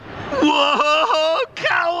Whoa!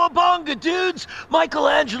 Cowabunga, dudes!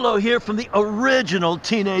 Michelangelo here from the original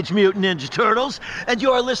Teenage Mutant Ninja Turtles, and you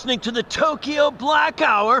are listening to the Tokyo Black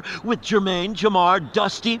Hour with Jermaine, Jamar,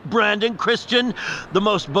 Dusty, Brandon, Christian, the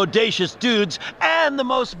most bodacious dudes, and the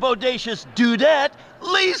most bodacious dudette,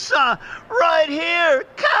 Lisa, right here!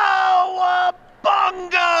 Cowabunga!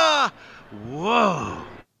 Whoa!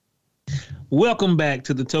 Welcome back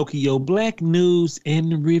to the Tokyo Black News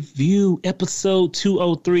and Review, episode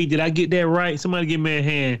 203. Did I get that right? Somebody give me a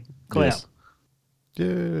hand. Clap. Yes.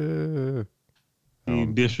 Yeah. You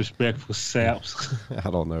disrespectful saps. I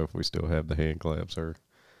don't know if we still have the hand claps, sir.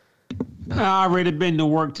 I already been to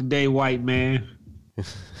work today, white man.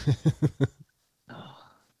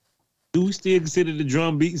 Do we still consider the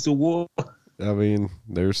drum beats a war? I mean,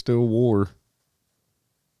 there's still war.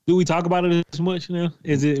 Do we talk about it as much now?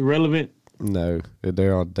 Is it relevant? No,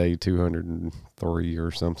 they're on day 203 or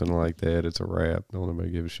something like that. It's a wrap. Don't nobody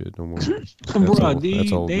give a shit no more. Bro,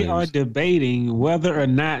 they are debating whether or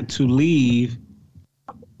not to leave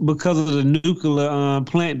because of the nuclear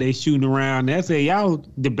plant they shooting around. They say, y'all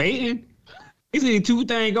debating? They say two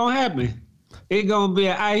things gonna happen. It's gonna be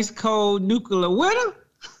an ice cold nuclear winter.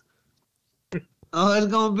 It's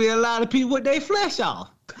gonna be a lot of people with their flesh off.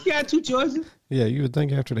 You got two choices. Yeah, you would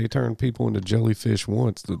think after they turned people into jellyfish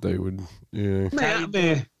once that they would, yeah.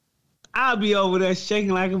 Man, I'll be over there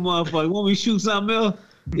shaking like a motherfucker. Want me to shoot something else?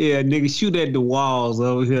 Yeah, nigga, shoot at the walls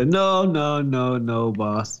over here. No,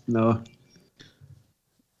 boss. No.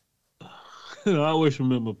 I always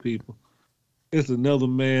remember, people. It's another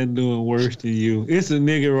man doing worse than you. It's a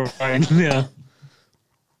nigga right now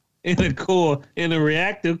in a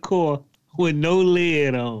reactor core with no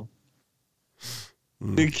lid on.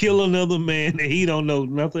 To kill another man that he don't know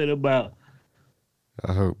nothing about.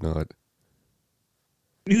 I hope not.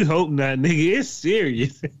 You hope not, nigga. It's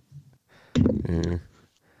serious. Yeah.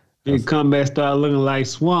 You come back start looking like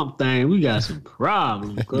Swamp Thing. We got some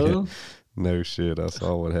problems, cuz. Yeah. No shit. I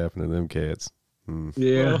saw what happened to them cats.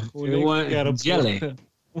 Yeah. When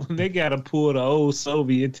they gotta pull the old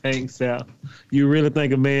Soviet tanks out, you really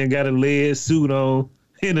think a man got a lead suit on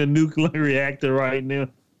in a nuclear reactor right now?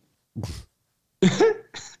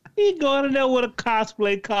 He going in there with a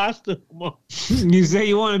cosplay costume on. You say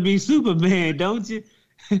you want to be Superman, don't you?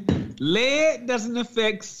 Lead doesn't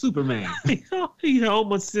affect Superman. He's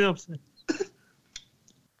Homer Simpson.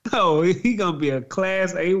 Oh, he gonna be a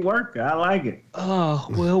Class A worker. I like it. Oh,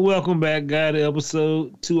 well, welcome back, guy, to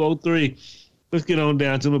episode 203. Let's get on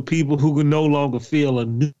down to the people who can no longer feel a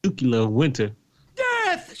nuclear winter.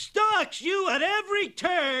 Death stalks you at every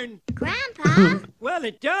turn! Grandpa? Well,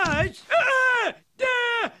 it does.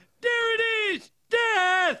 Death! There it is!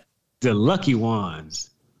 Death! The lucky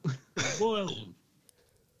ones. Boy,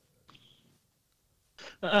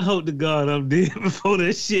 I hope to God I'm dead before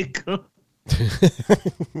that shit comes.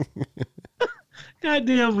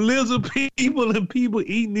 Goddamn lizard people and people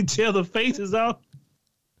eating each other's faces off.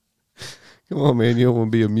 Come on, man. You don't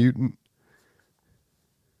want to be a mutant?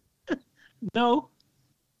 No.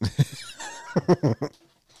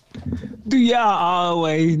 Do y'all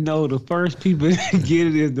always know the first people that get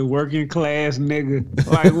it is the working class nigga?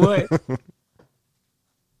 Like what?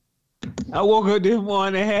 I woke up this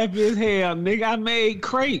morning happy as hell, nigga. I made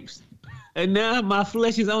crepes. And now my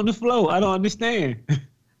flesh is on the floor. I don't understand.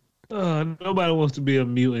 Nobody wants to be a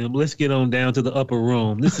mutant. Let's get on down to the upper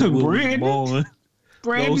room. This is Brandon.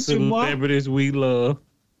 Those celebrities we love.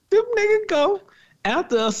 Them niggas go.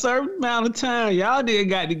 After a certain amount of time, y'all didn't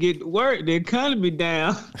got to get to work. The economy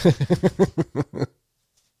down.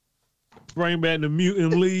 Bring back the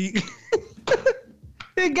mutant league.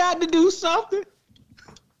 They got to do something.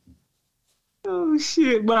 Oh,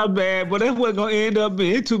 shit, my bad. But that's what's going to end up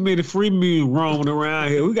being too many free mutants roaming around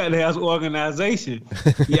here. We got to have some organization.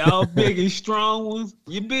 Y'all big and strong ones,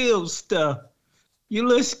 you build stuff. You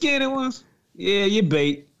little skinny ones, yeah, you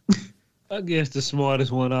bait. I guess the smartest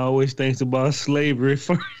one always thinks about slavery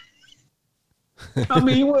first. I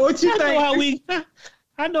mean, what you think?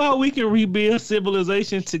 I know how we can rebuild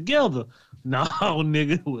civilization together. No,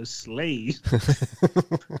 nigga, was slaves.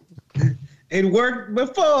 It worked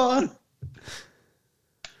before.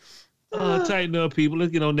 Tighten up, people.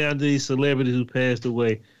 Let's get on down to these celebrities who passed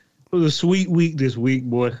away. It was a sweet week this week,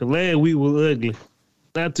 boy. Last week was ugly.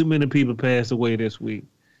 Not too many people passed away this week.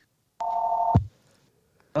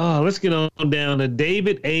 Let's get on down to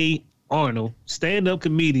David A. Arnold, stand-up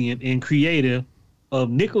comedian and creator of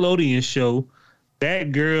Nickelodeon show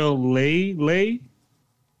That Girl Lay,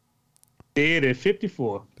 dead at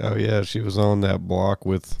 54. Oh, yeah, she was on that block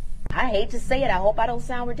with... I hate to say it. I hope I don't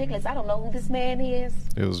sound ridiculous. I don't know who this man is.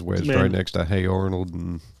 It was wedged right next to Hey Arnold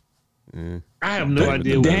and Yeah. I have no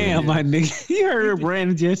idea. Damn, my nigga. You heard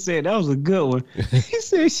Brandon just said that was a good one. He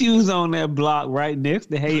said she was on that block right next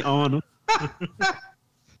to Hey Arnold.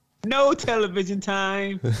 No television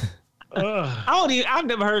time. I've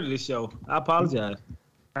never heard of this show. I apologize.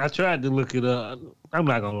 I tried to look it up. I'm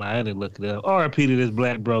not gonna lie, I didn't look it up. R.I.P. to this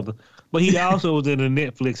black brother. But he also was in a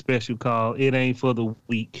Netflix special called "It Ain't for the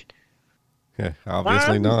Weak." Yeah,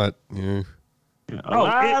 obviously not. Yeah.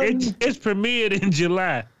 It's premiered in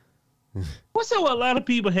July. What's up with a lot of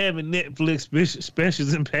people having Netflix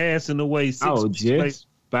specials and passing away? Just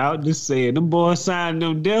about to say it. Them boys signed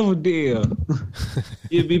them devil deal.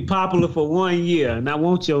 You'll be popular for 1 year, and I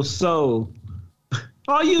want your soul.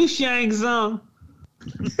 Are you Shang Tsung?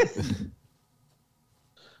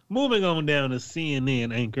 Moving on down to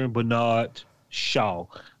CNN anchor Bernard Shaw,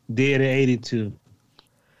 dead at 82.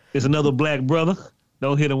 There's another black brother.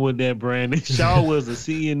 Don't hit him with that, Brandon. Shaw was the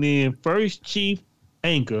CNN first chief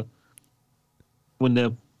anchor when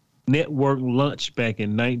the network launched back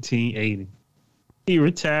in 1980. He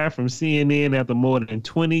retired from CNN after more than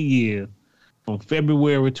 20 years on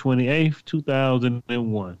February 28th,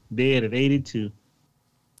 2001. Dead at 82.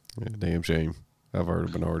 Yeah, damn shame. I've heard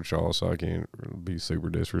of Bernard Shaw, so I can't be super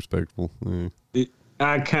disrespectful. Yeah.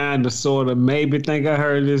 I kind of, sort of, maybe think I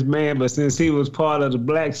heard of this man, but since he was part of the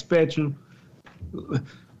black spectrum,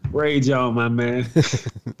 rage on, my man.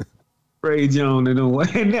 Rage on in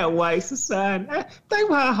that white society. Think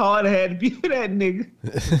about how hard it had to be for that nigga.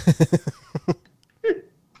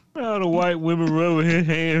 All the white women rubbing his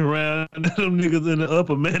hands around, them niggas in the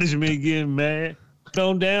upper management getting mad.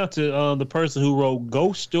 On down to the person who wrote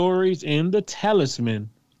Ghost Stories and The Talisman.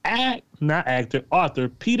 Author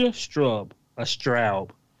Peter Straub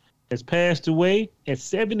has passed away at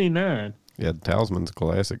 79. Yeah, The Talisman's a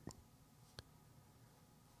classic.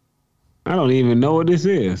 I don't even know what this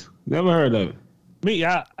is. Never heard of it.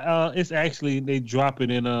 It's actually, they drop it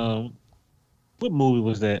in, what movie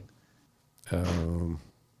was that?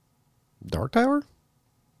 Dark Tower?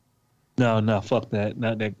 No, fuck that.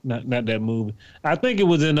 Not that movie. I think it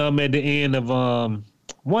was in at the end of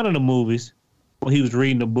one of the movies when he was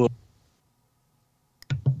reading the book.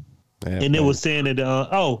 And it was saying that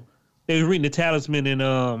they was reading The Talisman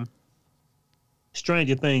in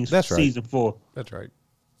Stranger Things. That's right. Season 4. That's right.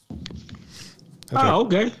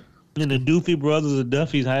 Okay. And the Doofy brothers, the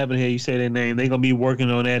Duffys, however the hell you say their name, they're gonna be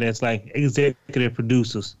working on that as like executive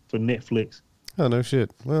producers for Netflix. Oh no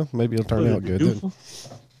shit. Well, maybe it'll turn out good then.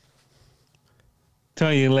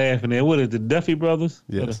 Tell you laughing at what is the Duffy brothers?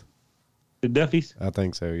 Yes. The Duffys? I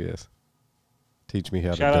think so, yes. Teach me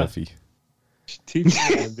how Shout to out. Duffy.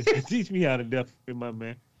 Teach me how to Duffy, my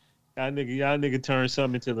man. Y'all nigga turn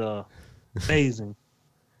something into the amazing.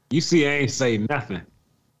 You see, I ain't say nothing.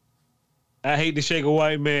 I hate to shake a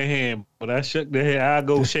white man hand, but I shook their hand. I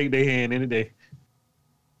go shake their hand any day.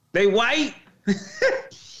 They white?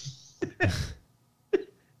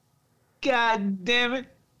 God damn it.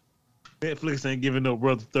 Netflix ain't giving no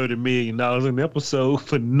brother $30 million an episode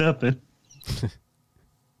for nothing.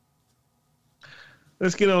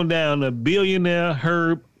 Let's get on down to billionaire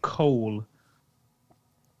Herb Cole.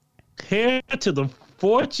 Heir to the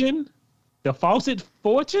Fawcett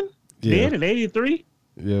fortune? Yeah. Dead at 83?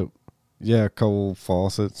 Yep. Yeah, Cole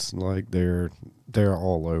faucets, like they're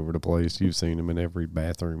all over the place. You've seen them in every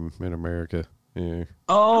bathroom in America. Yeah.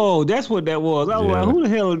 Oh, that's what that was. I was Yeah. like, who the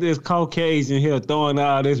hell is this Caucasian here throwing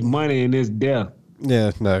all this money and this death?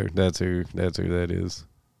 Yeah, no, that's who that is.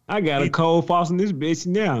 I got a cold faucet in this bitch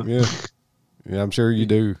now. Yeah. Yeah, I'm sure you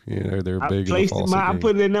do. You know, they're big in the faucet I game.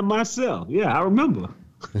 put it in there myself. Yeah, I remember.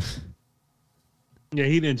 Yeah,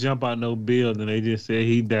 he didn't jump out no building. They just said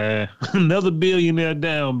he died. Another billionaire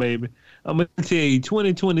down, baby. I'm going to tell you,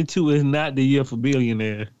 2022 is not the year for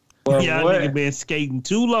billionaires. Well, Y'all niggas been skating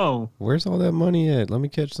too long. Where's all that money at? Let me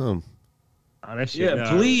catch some. Oh, that shit. Yeah,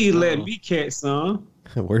 please let me catch some.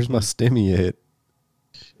 Where's my stimmy at?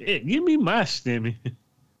 Shit, give me my stimmy.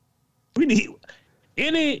 We need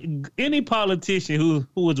any politician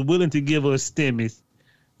who is willing to give us stimmies,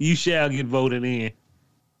 you shall get voted in.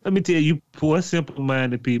 Let me tell you, poor,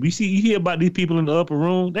 simple-minded people. You hear about these people in the upper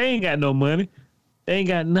room? They ain't got no money. They ain't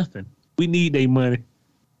got nothing. We need their money.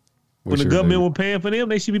 When the government was paying for them,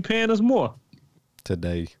 they should be paying us more.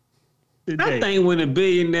 Today. I think when a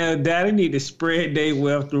billionaire die, they need to spread their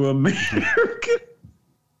wealth through America.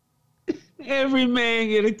 Every man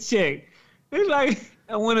get a check. It's like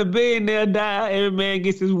when a billionaire die, every man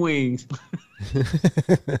gets his wings. We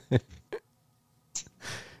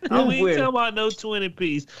ain't talking about no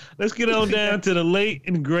 20-piece. Let's get on down to the late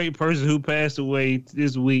and great person who passed away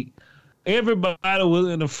this week. Everybody was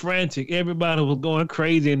in a frantic. Everybody was going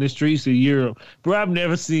crazy in the streets of Europe. Bro, I've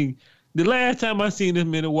never seen The last time I seen this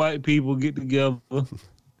many white people get together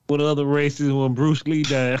with other races when Bruce Lee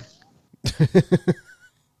died.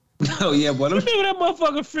 Oh yeah, boy. Remember that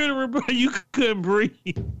motherfucking funeral, bro? You couldn't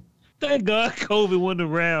breathe. Thank God COVID wasn't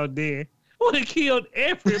around then. Would have killed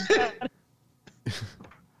everybody.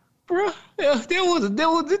 Bro, there was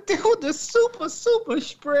a super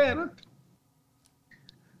spreader.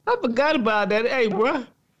 I forgot about that. Hey, bro,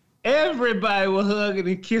 everybody was hugging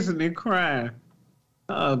and kissing and crying.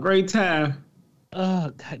 Oh, great time.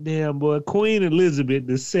 Oh, goddamn, boy. Queen Elizabeth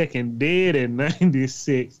II dead at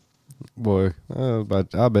 96. Boy, I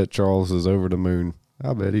bet Charles is over the moon.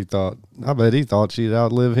 I bet he thought she'd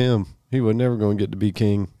outlive him. He was never going to get to be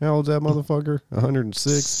king. How old's that motherfucker?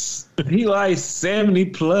 106? He like 70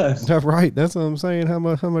 plus. That's right. That's what I'm saying. How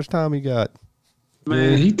much time he got?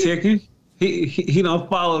 Man, he ticking. He don't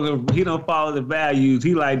follow the values.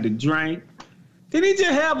 He like to drink. Did he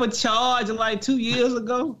just have a charge like 2 years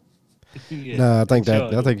ago? Yeah, Nah, I think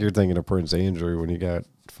you're thinking of Prince Andrew when he got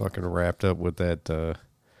fucking wrapped up with that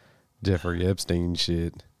Jeffrey Epstein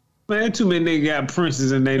shit. Man, too many niggas got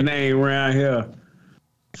princes in their name around here.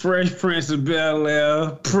 Fresh Prince of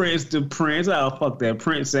Bel-Air, Prince the Prince. Oh, fuck that,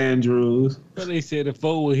 Prince Andrews. But they said the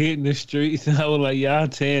folk were hitting the streets, and I was like, y'all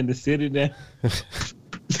tearing the city down.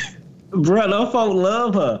 Bro, those folk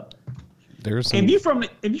love her. There's some, If you from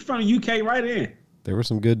the UK, right in. there were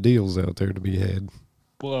some good deals out there to be had.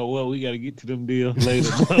 Boy, well, we got to get to them deals later.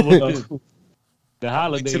 The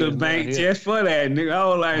holiday To the bank just for that, nigga. I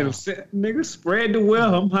was like, nigga, spread the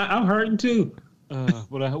wealth. I'm hurting too.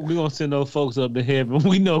 But we gonna send those folks up to heaven.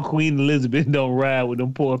 We know Queen Elizabeth don't ride with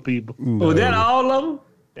them poor people. No. Was that all of them?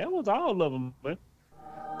 That was all of them, man.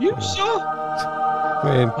 You sure?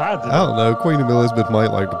 Man, I don't know. Queen Elizabeth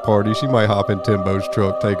might like to party. She might hop in Timbo's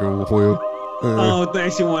truck, take her wheel. I don't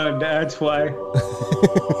think she want to die twice.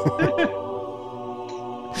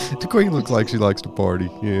 The Queen looks like she likes to party.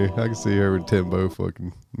 Yeah, I can see her and Timbo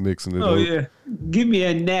fucking mixing it up. Oh yeah, give me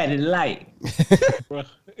a natty light. Bro,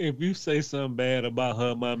 if you say something bad about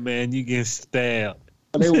her, my man, you get stabbed.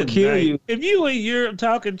 They will kill you. If you in Europe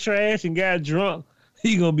talking trash and got drunk,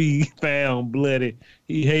 he gonna be found bloody.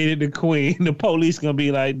 He hated the Queen. The police gonna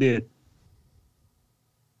be like this.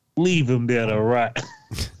 Leave him there to rot.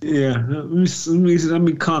 Yeah, let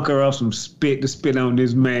me conquer up some spit to spit on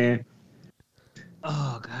this man.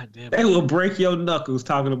 Oh, goddamn. They will break your knuckles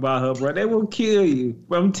talking about her, bro. They will kill you.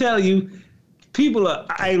 But I'm telling you, people are,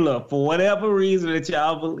 hey, look, for whatever reason that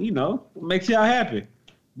y'all, makes y'all happy.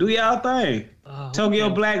 Do y'all thing.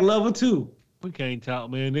 Tokyo Black lover too. We can't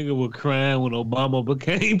talk, man. Nigga was crying when Obama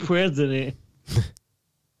became president.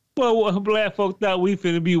 Well, black folks thought we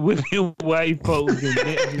finna be whipping white folks in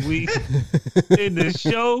next week. And the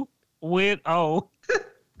show went on.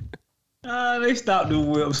 They stopped the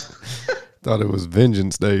whips. Thought it was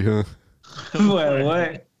Vengeance Day, huh?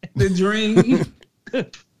 What? The dream?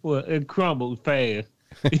 Well, it crumbled fast.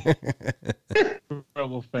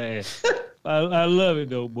 Crumbled fast. I love it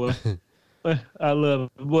though, boy. I love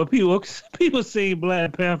it. Boy, people seen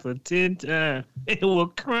Black Panther 10 times and were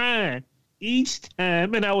crying each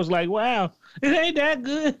time, and I was like, "Wow, it ain't that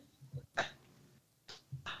good."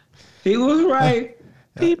 He was right.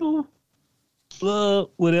 People love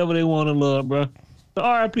whatever they want to love, bro. The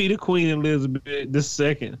R.I.P. to Queen Elizabeth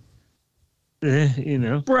II.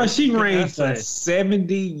 Bro, she reigned for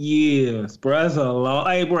 70 years, bro. That's a long.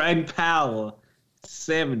 Hey, bro, in power,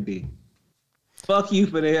 70. Fuck you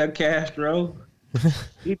for that, Castro.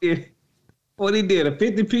 He did what he did, a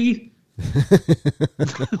 50p.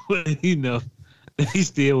 Well, he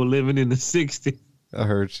still was living in the 60s. I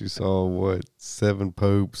heard she saw 7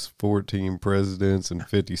 popes, 14 presidents, and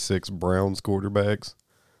 56 Browns quarterbacks.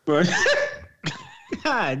 Bro.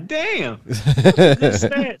 God damn. Good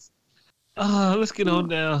stats. Let's get on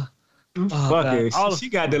down. Fuck it. She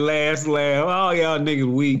got the last laugh. All y'all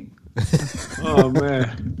niggas weak. Oh,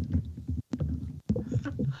 man.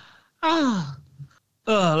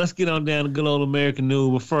 Let's get on down to good old American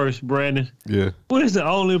news. But first, Brandon. Yeah. What is the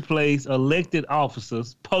only place elected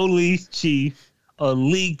officers, police chief, are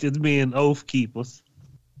leaked as being oath keepers?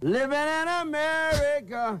 Living in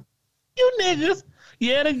America. You niggas,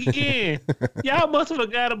 yet again. Y'all must have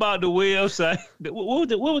forgot about the website. What was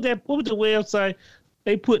the website?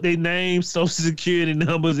 They put their names, social security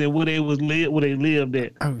numbers, and where they lived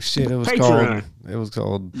at. Oh shit! It was Patreon.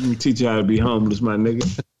 called. Let me teach you how to be homeless, my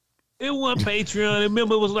nigga. It wasn't Patreon.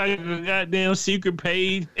 Remember, it was like a goddamn secret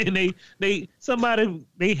page, and they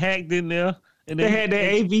hacked in there, and They had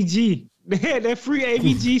that AVG. They had that free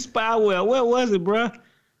AVG spyware. What was it, bro?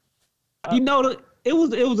 It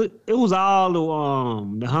was all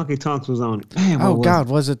the honky tonks was on it. Damn, Oh God,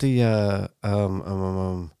 was it the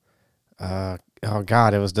oh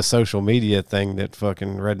God, it was the social media thing that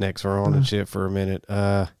fucking rednecks were on and shit for a minute.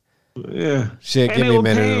 Yeah. Shit, And give they me a were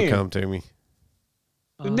minute, paying. it'll come to me.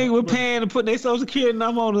 The nigga were paying to put their social security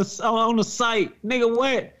number on the site. Nigga,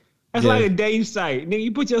 what? That's Yeah. like a day site. Nigga,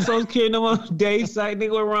 you put your social security number on a day site.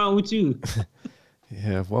 Nigga, what wrong with you?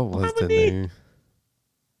 Yeah, what was the How many- name?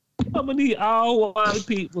 I'm gonna need all white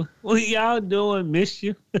people. What y'all doing? Miss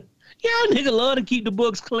you. Y'all nigga love to keep the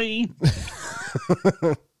books clean.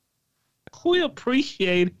 We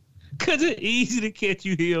appreciate it. Cause it's easy to catch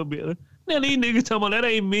you here, Billy. Now these niggas talking about that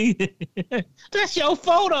ain't me. That's your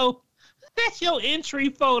photo. That's your entry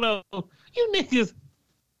photo. You niggas,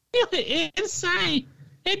 you insane.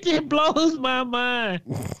 It just blows my mind.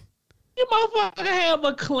 You motherfucker have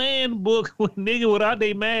a Klan book with nigga without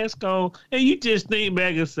their mask on, and you just think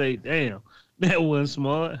back and say, damn, that wasn't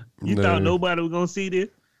smart. You No. thought nobody was gonna see this?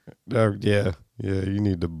 Yeah, you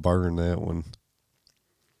need to burn that one.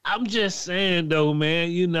 I'm just saying though,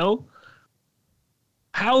 man, you know,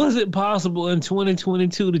 how is it possible in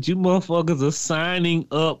 2022 that you motherfuckers are signing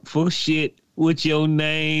up for shit with your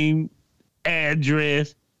name,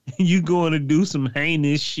 address, and you going to do some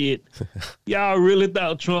heinous shit? Y'all really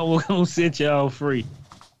thought Trump was gonna set y'all free?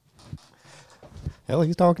 Hell,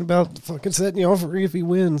 he's talking about fucking setting y'all free if he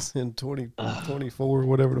wins in 2024,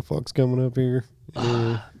 whatever the fuck's coming up here.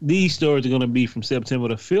 Yeah. These stories are going to be from September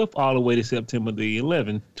the 5th all the way to September the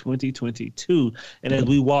 11th, 2022. And as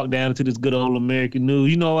we walk down into this good old American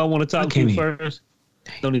news, you know I want to talk to you first?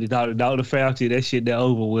 Don't need to talk to Dr. Fauci. That shit that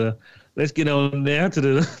over with. Let's get on down to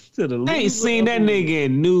the I ain't seen that nigga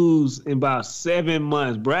in news in about 7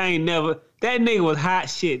 months, bro. I ain't never. That nigga was hot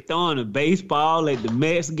shit throwing a baseball at the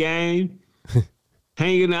Mets game,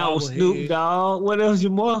 hanging out with Snoop Dogg. What else you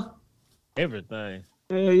more? Everything.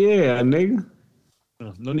 Hell yeah, nigga.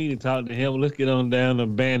 No need to talk to him. Let's get on down to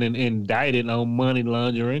Bannon indicted on money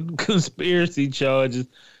laundering, conspiracy charges,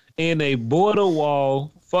 and a border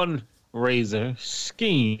wall fundraiser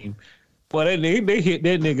scheme. Well, they hit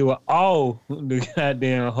that nigga with all the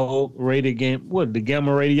goddamn whole the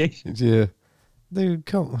gamma radiation, Yeah. Dude,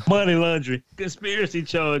 come on. money laundering, conspiracy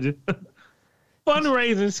charges,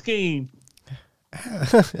 fundraising scheme.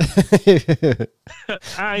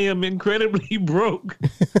 I am incredibly broke.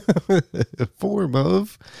 Form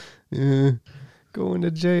of going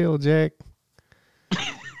to jail, Jack. I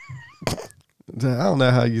don't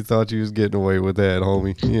know how you thought you was getting away with that,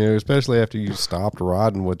 homie. You know, especially after you stopped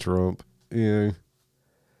riding with Trump. Yeah.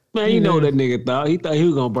 Man, you know what that nigga thought. He thought he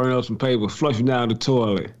was gonna burn up some paper, flush him down the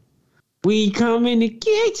toilet. We coming to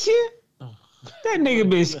get you. That nigga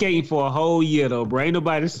been skating for a whole year though, bro. Ain't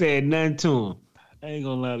nobody said nothing to him. I ain't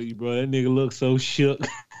gonna lie to you, bro. That nigga look so shook.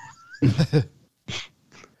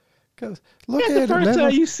 Cause look That's the at him. first That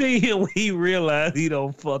time you see him when he realized he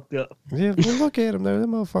done fucked up. yeah, well, look at him though. That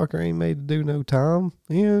motherfucker ain't made to do no time.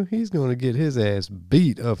 You know, he's gonna get his ass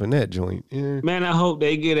beat up in that joint. Yeah. Man, I hope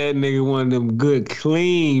they get that nigga one of them good,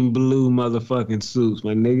 clean blue motherfucking suits,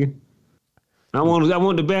 my nigga. I want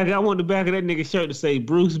the back of that nigga shirt to say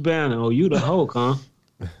Bruce Banner. Oh, you the Hulk, huh?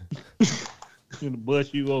 Gonna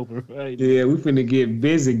bust you open, right? Yeah, we finna get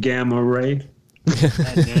busy, Gamma Ray. God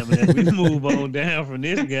damn it. As we move on down from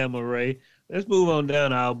this gamma ray, let's move on down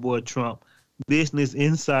to our boy Trump. Business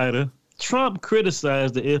Insider. Trump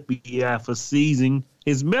criticized the FBI for seizing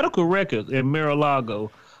his medical records at Mar-a-Lago,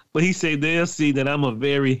 but he said they'll see that I'm a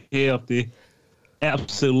very healthy,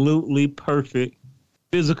 absolutely perfect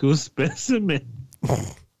physical specimen.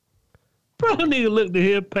 Bro, nigga looked at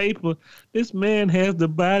his paper. This man has the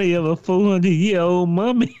body of a 400-year-old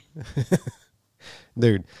mummy.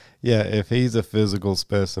 Dude, yeah, if he's a physical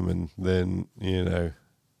specimen, then, you know,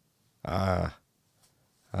 I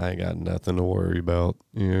ain't got nothing to worry about.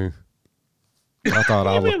 You know, I thought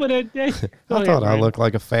I Remember that day? I looked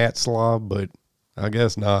like a fat slob, but I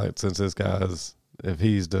guess not. Since this guy's, if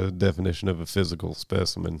he's the definition of a physical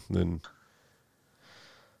specimen, then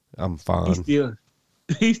I'm fine.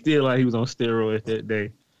 He still like he was on steroids that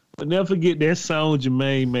day. But never forget that song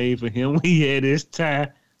Jermaine made for him when he had his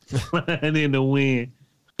tie flying in the wind,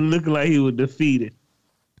 looking like he was defeated.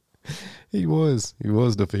 He was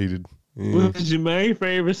defeated. Yeah. What's Jermaine's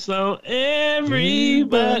favorite song?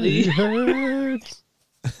 Everybody hurts.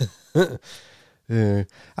 Yeah.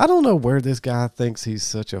 I don't know where this guy thinks he's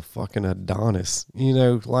such a fucking Adonis. You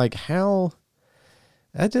know, like how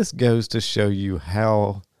that just goes to show you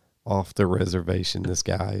how off the reservation this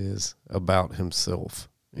guy is about himself.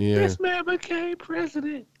 Yeah. This man became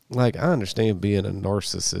president. Like, I understand being a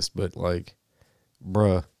narcissist, but like,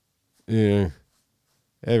 bruh, yeah.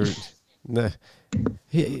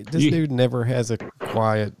 This dude never has a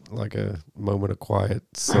moment of quiet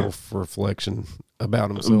self-reflection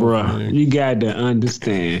about himself. Bro, You know? you got to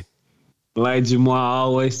understand. Like Jamal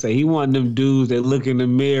always say, he one of them dudes that look in the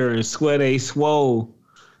mirror and swear they swole.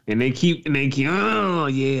 And they keep, oh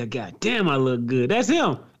yeah, goddamn, I look good. That's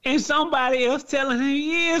him. And somebody else telling him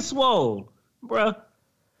he is swole. Bro,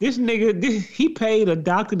 this nigga, he paid a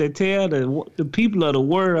doctor to tell the people of the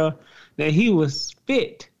world that he was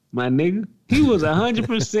fit, my nigga. He was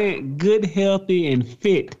 100% good, healthy, and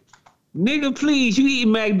fit. Nigga, please, you eat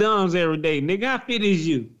McDonald's every day. Nigga, how fit is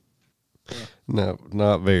you? No,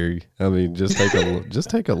 not very. I mean, just take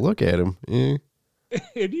a look at him. Yeah.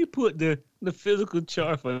 If you put the physical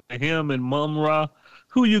chart for him and Mum Ra,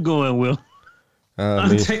 who you going with? I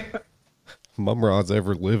mean, Mum Ra's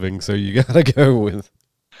ever living, so you gotta go with.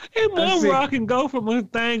 And Mum Ra can go from a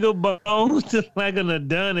thing of bones to like an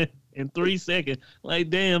Adonis in 3 seconds. Like,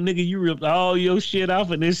 damn, nigga, you ripped all your shit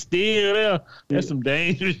off and it's still there. That's some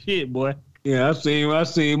dangerous shit, boy. Yeah, I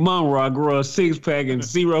seen Mum Ra grow a 6-pack in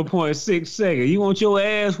 0.6 seconds. You want your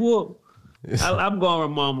ass whooped? I'm going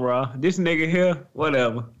with Mum Ra. This nigga here,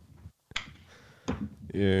 whatever.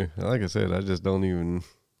 Yeah, like I said, I don't even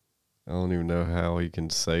know how he can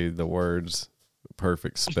say the words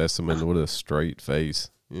 "perfect specimen" with a straight face.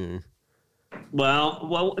 Yeah. Well,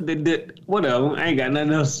 whatever. I ain't got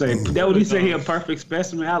nothing else to say. That what he said, he a perfect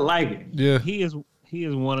specimen. I like it. Yeah. He is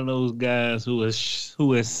one of those guys who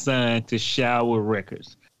is signed to Shower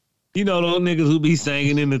Records. You know those niggas who be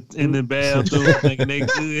singing in the bathroom thinking they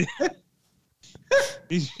good.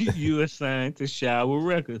 You assigned to Shower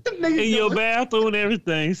Records. In your bathroom,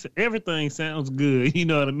 everything sounds good. You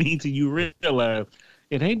know what I mean? Till you realize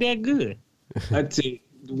it ain't that good. I tell you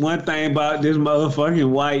one thing about this motherfucking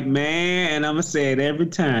white man, and I'ma say it every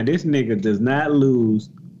time. This nigga does not lose.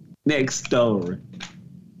 Next story.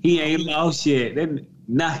 He ain't lost yet.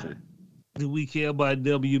 Nothing. Do we care about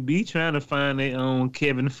WB trying to find their own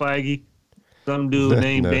Kevin Feige? Some dude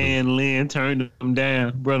named Dan Lin turned them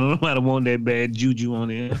down. Brother, nobody want that bad juju on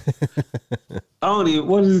there.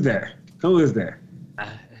 What is that? Who is that?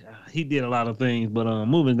 He did a lot of things, but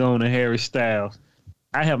moving on to Harry Styles.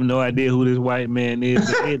 I have no idea who this white man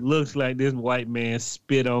is, but it looks like this white man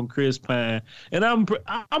spit on Chris Pine. And I'm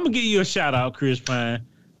gonna give you a shout out, Chris Pine.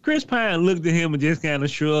 Chris Pine looked at him and just kind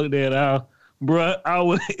of shrugged that off.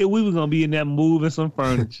 Bruh, we were gonna be in that moving some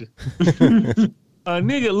furniture. A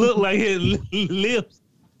nigga looked like his lips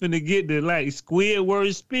finna get the like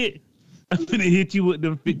Squidward spit. I'm finna hit you with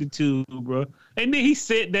them 52, bro. And then he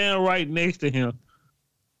sat down right next to him.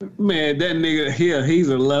 Man, that nigga here, he's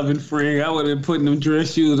a loving friend. I would have put them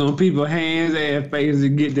dress shoes on people's hands and faces to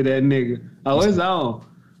get to that nigga. Oh, it's on.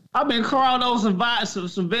 I've been crawling over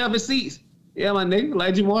some velvet seats. Yeah, my nigga,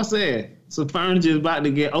 like Jamal said, some furniture is about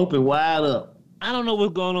to get open wide up. I don't know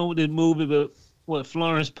what's going on with this movie, but what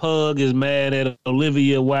Florence Pugh is mad at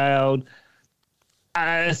Olivia Wilde.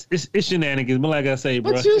 It's shenanigans, but like I say,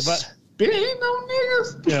 bro. But you spitting on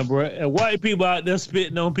niggas? Yeah, bro. And white people out there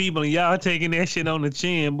spitting on people and y'all taking that shit on the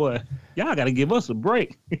chin, boy. Y'all got to give us a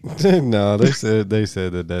break. No, they said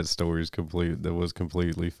that story is complete. That was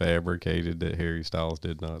completely fabricated. That Harry Styles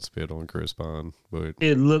did not spit on Chris Pine, but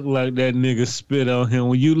it looked like that nigga spit on him.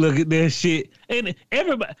 When you look at that shit, and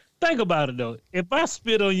everybody think about it though. If I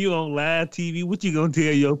spit on you on live TV, what you gonna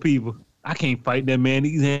tell your people? I can't fight that man.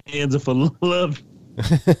 These hands are for love.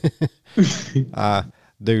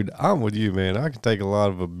 Dude, I'm with you, man. I can take a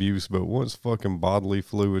lot of abuse, but once fucking bodily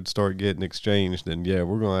fluids start getting exchanged, then yeah,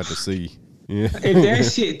 we're gonna have to see. Yeah. If that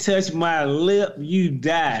shit touch my lip, you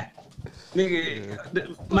die.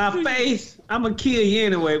 Nigga, my face, I'm gonna kill you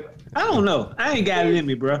anyway. I don't know. I ain't got it in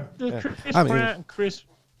me, bro. Chris.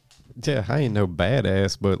 Yeah, I ain't no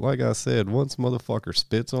badass, but like I said, once motherfucker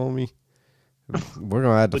spits on me, we're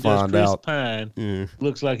gonna have to find out. Chris Pine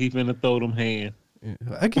looks like he finna throw them hands. Yeah.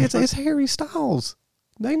 I guess it's Harry Styles.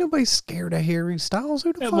 Ain't nobody scared of Harry Styles.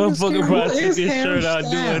 Who the fuck is scared? Motherfucker probably took his shirt out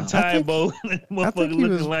doing Tybo. Motherfucker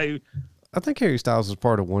looking like. I think Harry Styles was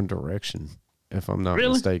part of One Direction, if I'm not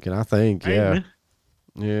mistaken. I think, yeah.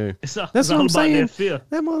 Yeah. That's what I'm saying.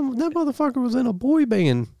 That motherfucker was in a boy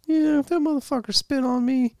band. Yeah, if that motherfucker spit on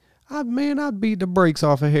me, I'd beat the brakes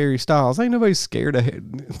off of Harry Styles. Ain't nobody scared of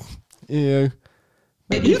him. Yeah.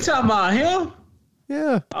 You talking about him?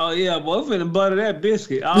 Yeah. Oh, yeah, boy, we finna butter that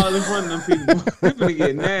biscuit all in front of them people. We finna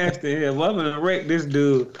get nasty here. Boy, I'm finna wreck this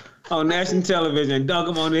dude on national television and dunk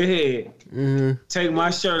him on their head. Mm-hmm. Take my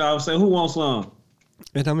shirt off and say, who wants some?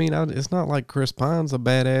 And I mean, it's not like Chris Pine's a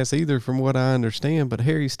badass either, from what I understand, but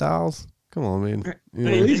Harry Styles, come on, man.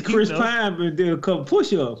 Yeah. At least Chris Pine did a couple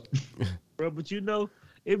push-ups. Bro, but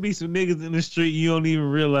it be some niggas in the street you don't even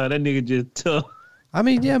realize that nigga just tough. I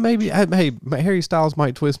mean, yeah, maybe. Hey, Harry Styles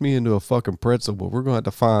might twist me into a fucking pretzel, but we're going to have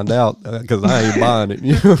to find out because I ain't buying it.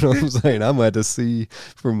 You know what I'm saying? I'm going to have to see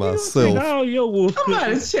for myself. Oh, your wolf. I'm about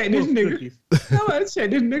to check this nigga. I'm about to check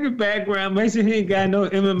this nigga background. Make sure he ain't got no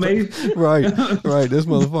MMA. Right. This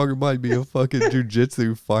motherfucker might be a fucking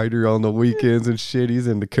jujitsu fighter on the weekends and shit. He's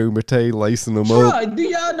in the Kumite lacing them up. Do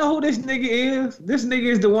y'all know who this nigga is? This nigga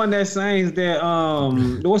is the one that sings that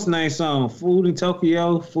what's the name song? Food in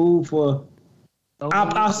Tokyo, food for.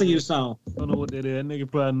 I'll sing you a song. I don't know what that is. That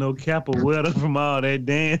nigga probably know Capoeira from all that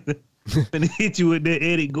dancing. And hit you with that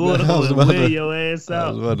Eddie Gordo and wear your ass out. I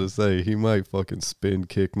was about to say, he might fucking spin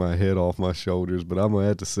kick my head off my shoulders, but I'm going to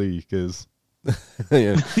have to see because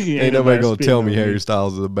ain't nobody going to tell me Harry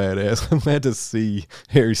Styles is a badass. I'm going to have to see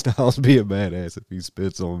Harry Styles be a badass if he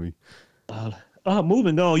spits on me.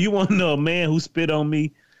 Moving on. You want to know a man who spit on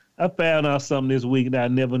me? I found out something this week that I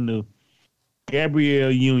never knew.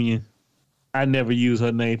 Gabrielle Union. I never use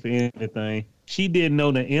her name for anything. She didn't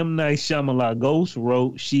know that M. Night Shyamalan Ghost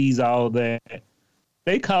wrote She's All That.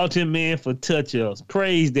 They called him man for touch-ups.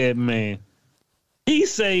 Praise that man. He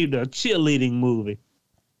saved a cheerleading movie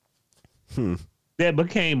that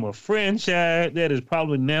became a franchise that is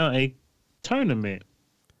probably now a tournament.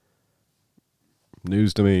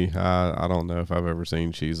 News to me. I don't know if I've ever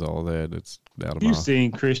seen She's All That. It's out of my... You've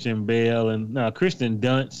seen Christian Bale and Kristen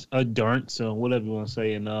Dunst, or whatever you want to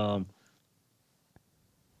say, and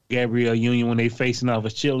Gabrielle Union when they facing off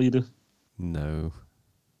as cheerleaders? No.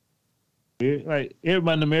 Like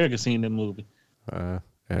everybody in America seen that movie.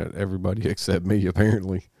 Everybody except me,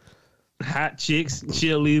 apparently. Hot chicks,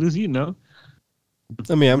 cheerleaders, you know.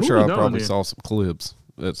 I mean, I'm sure I probably saw some clips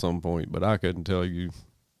at some point, but I couldn't tell you,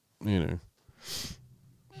 you know.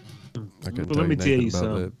 I couldn't Let me tell you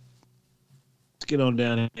something. That. Let's get on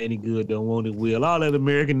down. Any good, don't want it, will. All that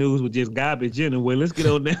American news was just garbage anyway. Let's get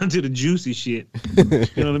on down to the juicy shit. You know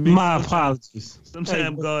what I mean? My apologies.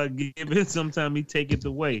 Sometimes God give it, sometimes he take it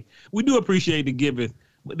away. We do appreciate the giving.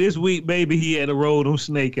 But this week, baby, he had to roll them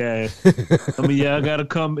snake eyes. I mean, y'all gotta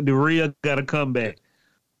come, the real gotta come back.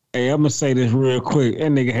 Hey, I'm gonna say this real quick.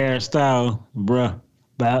 That nigga hairstyle, bruh,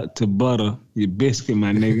 about to butter your biscuit,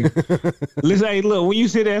 my nigga. Listen, hey, look, when you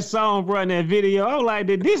see that song, bro, in that video, I was like,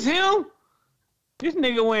 did this him? This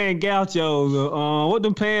nigga wearing gauchos. What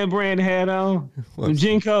them pan brand had on? Some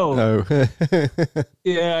Jinkos. Oh.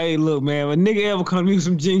 Yeah, hey, look, man. If a nigga ever come to me with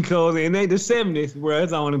some Jinkos, and they the 70s, bro,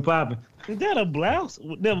 it's on and popping. Is that a blouse?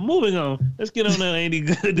 Now, moving on. Let's get on that. Ain't he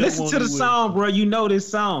good? Listen to the song, bro. You know this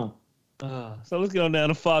song. So let's get on down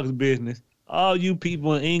to Fox business. All you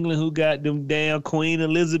people in England who got them damn Queen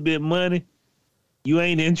Elizabeth money, you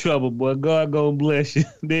ain't in trouble, boy. God gonna bless you.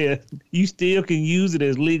 There, you still can use it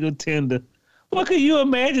as legal tender. What can you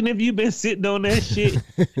imagine if you been sitting on that shit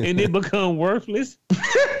and it become worthless?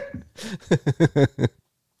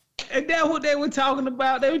 And that's what they were talking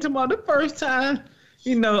about. They were talking about the first time,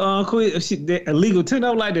 you know, illegal tender.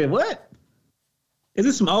 I was like that. What? Is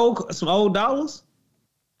this some old dollars?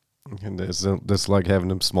 And that's like having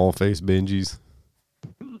them small face Benjis.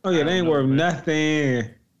 Oh yeah, they ain't worth nothing.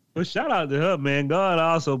 Well, shout out to her, man. God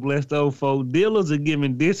also blessed old folk. Dealers are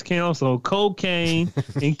giving discounts on cocaine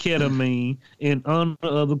and ketamine in honor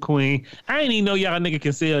of the queen. I ain't even know y'all nigga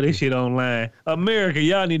can sell this shit online. America,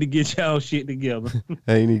 y'all need to get y'all shit together.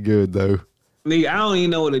 Ain't he good, though? Nigga, I don't even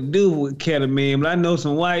know what to do with ketamine, but I know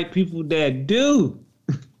some white people that do.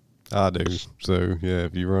 I do. So, yeah,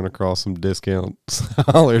 if you run across some discounts,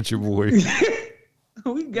 holler at your boy.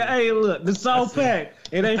 We got, hey, look, the salt pack.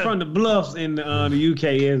 It ain't from the Bluffs in the UK,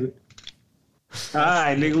 is it? All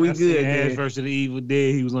right, nigga, we good. Ash versus the Evil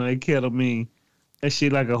Dead, he was on that ketamine. That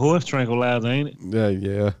shit like a horse tranquilizer, ain't it?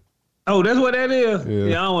 Yeah. Oh, that's what that is?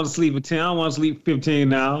 Yeah, I don't want to sleep at 10. I don't want to sleep 15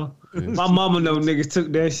 now. Yeah. My mama know niggas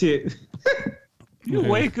took that shit. You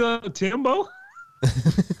wake up, Timbo.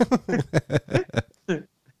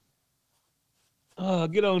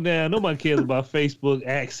 Get on down. Nobody cares about Facebook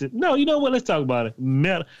accent. No, you know what? Let's talk about it.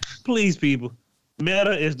 Meta. Please, people.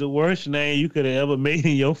 Meta is the worst name you could have ever made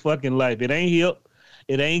in your fucking life. It ain't hip.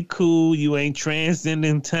 It ain't cool. You ain't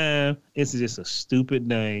transcending time. It's just a stupid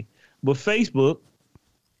name. But Facebook,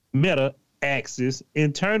 Meta, Axis,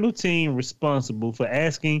 internal team responsible for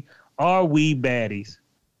asking, are we baddies?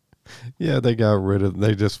 Yeah, they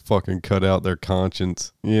just fucking cut out their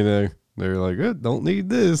conscience. You know, they're like, don't need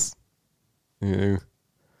this. You know,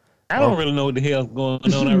 I don't really know what the hell's going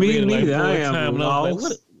on. I Me read neither. like I am lost.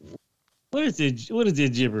 Like, what is it? What is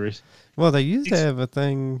it gibberish? Well, they used to have a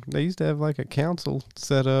thing. They used to have like a council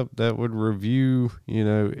set up that would review, you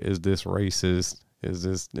know, is this racist? Is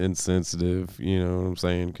this insensitive? You know what I'm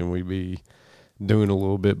saying? Can we be doing a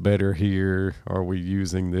little bit better here? Are we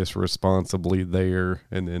using this responsibly there?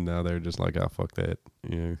 And then now they're just like, oh, fuck that.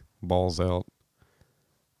 Balls out.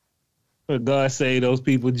 But God save those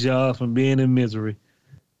people jobs from being in misery.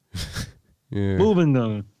 Yeah. Moving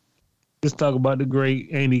on. Let's talk about the great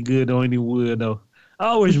Ain't He Good or Ain't He Wood, though. I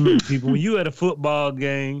always remember people, when you at a football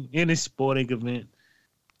game, any sporting event,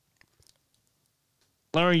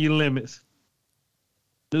 learn your limits.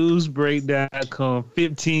 Newsbreak.com,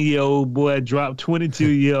 15-year-old boy dropped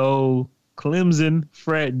 22-year-old Clemson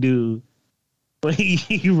frat dude. But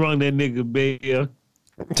he rung that nigga bell.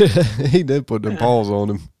 He did put the balls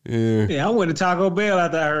on him. Yeah. Yeah, I went to Taco Bell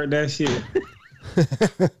after I heard that shit.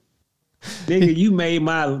 Nigga, you made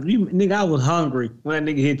nigga, I was hungry when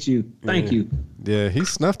that nigga hit you. Thank you. Yeah, he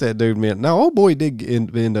snuffed that dude, man. Now, old boy did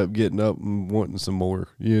end up getting up and wanting some more,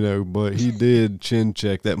 but he did chin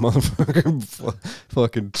check that motherfucker,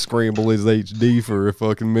 fucking scramble his HD for a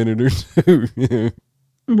fucking minute or two. Yeah.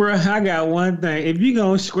 Bruh, I got one thing. If you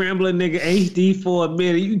gonna scramble a nigga HD for a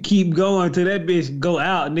minute, you keep going till that bitch go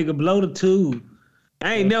out, nigga, blow the tube.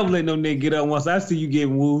 I ain't never let no nigga get up once I see you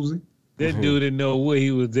getting woozy. That dude didn't know where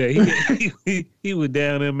he was at. He was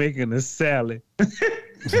down there making a salad.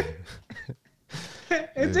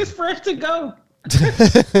 It's just fresh to go.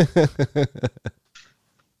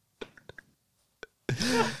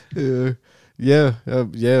 Yeah.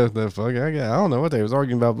 The fuck, I don't know what they was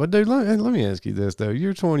arguing about, but dude, let me ask you this though: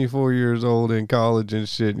 you're 24 years old in college and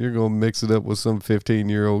shit, and you're gonna mix it up with some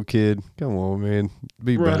 15-year-old kid? Come on, man,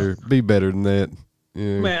 be better than that.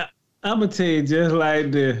 Yeah. Man, I'm gonna tell you just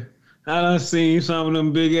like this. I done seen some of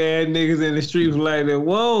them big ass niggas in the streets like that.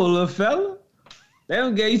 Whoa, little fella, they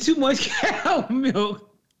don't get you too much cow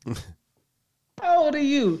milk. How old are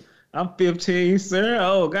you? I'm 15, sir.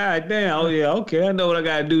 Oh, goddamn. Oh, yeah, okay. I know what I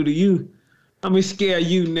got to do to you. I'm going to scare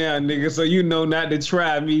you now, nigga, so you know not to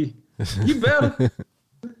try me. You better.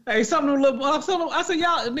 Hey, some of them little... I said,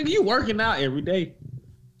 y'all, nigga, you working out every day.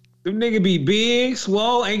 Them nigga be big,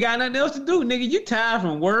 swole, ain't got nothing else to do. Nigga, you tired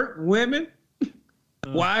from work, women,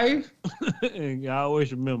 wife. And I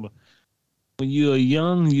always remember, when you're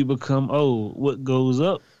young, you become old. What goes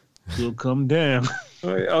up will come down.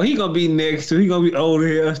 Oh, he gonna be next to. He gonna be older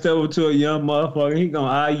here, step up to a young motherfucker. He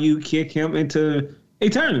gonna IU kick him into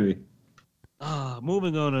eternity.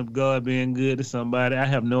 Moving on to God being good to somebody. I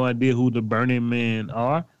have no idea who the Burning Man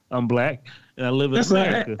are. I'm black and I live in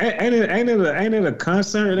America. Ain't it a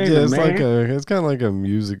concert? It's kind of like a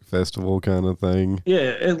music festival kind of thing. Yeah,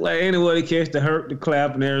 it's like anybody catch the hurt, the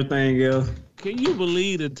clap, and everything else. Can you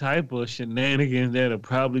believe the type of shenanigans that are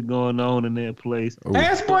probably going on in that place? Ooh.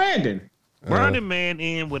 Ask Brandon. Burning Man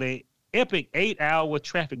in with a epic 8-hour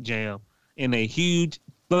traffic jam in a huge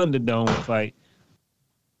Thunderdome fight.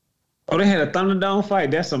 Oh, they had a Thunderdome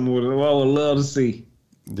fight? That's something I would love to see.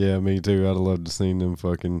 Yeah, me too. I'd love to see them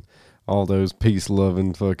fucking all those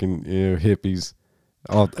peace-loving fucking hippies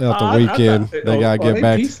out the weekend. They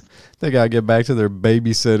gotta get back to their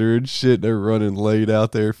babysitter and shit. They're running late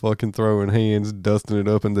out there, fucking throwing hands, dusting it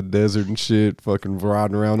up in the desert and shit, fucking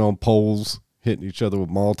riding around on poles, hitting each other with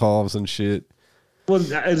Molotovs and shit. Well,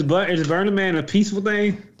 is Burning Man a peaceful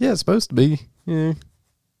thing? Yeah, it's supposed to be. Yeah.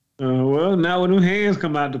 Well, now when them hands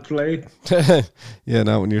come out to play. Yeah,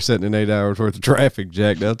 not when you're sitting in 8 hours worth of traffic,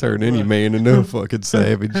 Jack. That'll turn any man into a fucking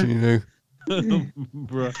savage,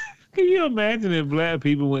 Bro, can you imagine if black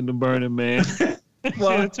people went to Burning Man?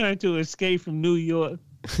 Well, trying to escape from New York.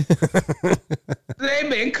 They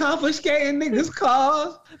been confiscating niggas'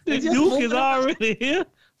 cars. The Duke is already here.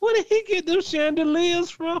 Where did he get them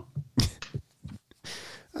chandeliers from?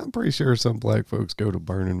 I'm pretty sure some black folks go to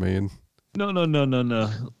Burning Man. No.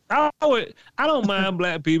 I don't mind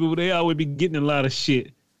black people, but they always be getting a lot of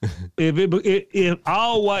shit. If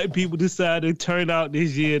all white people decide to turn out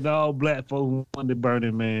this year and all black folks want to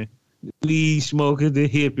Burning Man, the weed smokers, the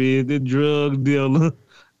hippies, the drug dealer,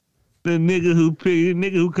 the nigga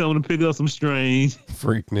who come to pick up some strange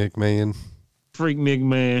Freak Nick Man,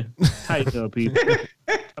 tight up people.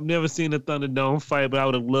 I've never seen a Thunderdome fight, but I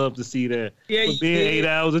would have loved to see that. Yeah, but being 8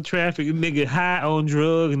 hours of traffic, a nigga high on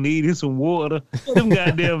drugs, needing some water. Them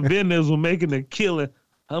goddamn vendors were making a killing.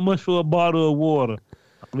 How much for a bottle of water?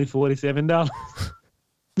 Only $47.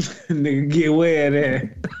 Nigga, get where that.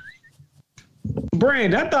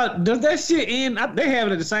 Brand, I thought, does that shit end? They have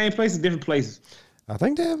it at the same place or different places? I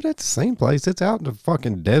think they have it at the same place. It's out in the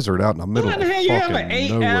fucking desert, out in the middle of the hell you have an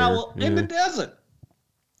 8 hour in the desert?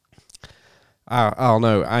 I don't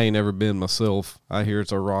know. I ain't never been myself. I hear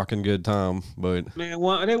it's a rocking good time, but Man,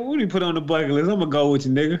 what do you put on the bucket list? I'm gonna go with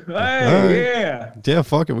you, nigga. Hey, right. Yeah,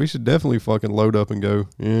 fuck it. We should definitely fucking load up and go.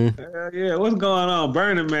 Yeah. Yeah. What's going on,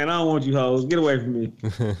 Burning Man? I don't want you hoes. Get away from me.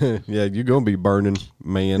 Yeah, you're gonna be burning,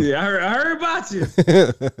 man. Yeah, I heard about you.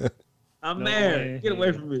 I'm No there. way. Get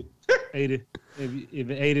away from me. 80, if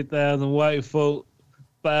 80,000 white folk,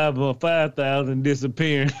 5,000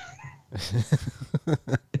 disappearing.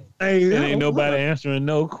 Hey, There ain't nobody answering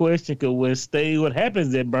no question. Cause what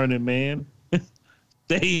happens at Burning Man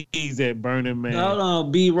stays at Burning Man. Hold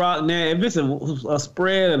on, B-Rock. Now, if it's a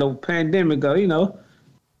spread of the pandemic, you know.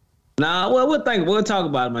 Nah, well, we'll talk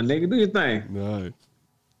about it, my nigga. Do your thing. No.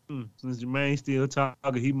 Since Jermaine still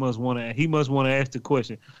talking, he must want to ask the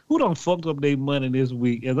question: who done fucked up their money this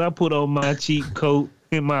week? As I put on my cheap coat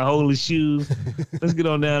and my holy shoes, let's get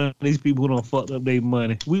on down to these people who done fucked up their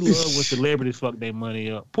money. We love when celebrities fuck their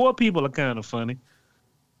money up. Poor people are kind of funny.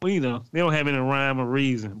 Well, you know, they don't have any rhyme or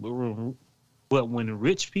reason. But when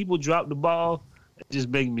rich people drop the ball, it just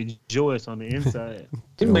makes me joyous on the inside.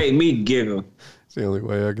 It made me giggle. It's the only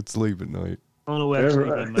way I could sleep at night. I don't know where I sleep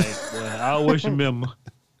at night, but I always remember.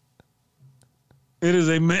 It is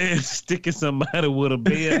a man sticking somebody with a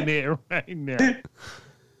bayonet right now.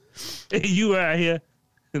 And you out here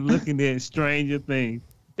looking at Stranger Things.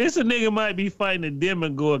 This a nigga might be fighting a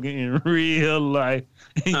Demogorgon in real life.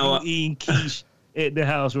 And you eating quiche at the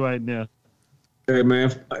house right now. Hey,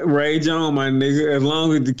 man, rage on, my nigga. As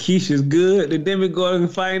long as the quiche is good, the Demogorgon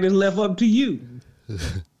fighting is left up to you.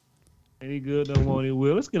 Any good, don't want it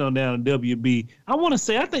will. Let's get on down to WB. I want to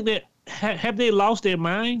say, I think that, have they lost their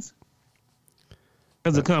minds?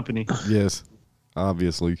 As a company. Yes,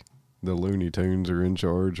 obviously. The Looney Tunes are in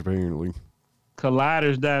charge, apparently.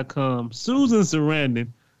 Colliders.com. Susan Sarandon.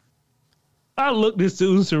 I looked at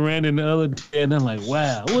Susan Sarandon the other day and I'm like,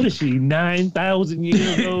 wow, what is she, 9,000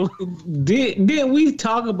 years old? Didn't we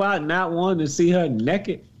talk about not wanting to see her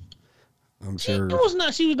naked? I'm sure. She was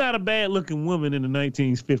not a bad looking woman in the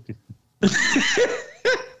 1950s.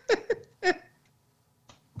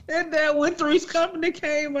 And that when Three's Company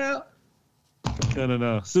came out.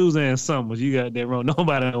 No. Suzanne Summers. You got that wrong.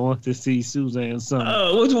 Nobody wants to see Suzanne Summers.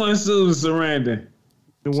 Oh, which one is Susan Sarandon?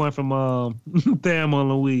 The one from Thelma and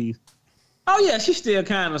Louise. Oh, yeah, she's still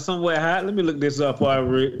kind of somewhere hot. Let me look this up while I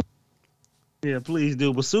read. Yeah, please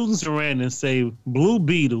do. But Susan Sarandon say Blue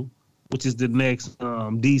Beetle, which is the next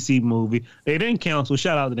DC movie. They didn't cancel.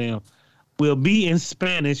 Shout out to them. Will be in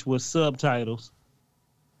Spanish with subtitles.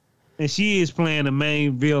 And she is playing the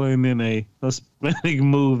main villain in a Hispanic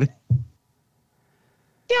movie.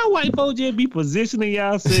 Y'all white folks just be positioning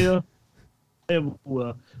yourself.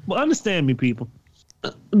 Well, but understand me, people.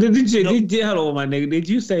 Did you hold on, my nigga? Did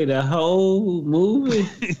you say the whole movie?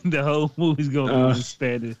 The whole movie's gonna be in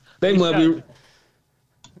Spanish. They must be.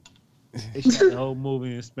 They shot the whole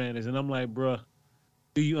movie in Spanish, and I'm like, bro,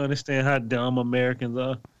 do you understand how dumb Americans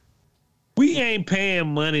are? We ain't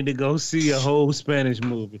paying money to go see a whole Spanish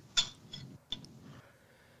movie.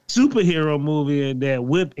 Superhero movie and that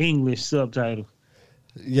with English subtitles.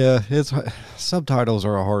 Yeah, subtitles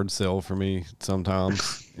are a hard sell for me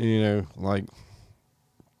sometimes. You know, like,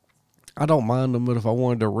 I don't mind them, but if I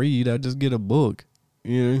wanted to read, I'd just get a book,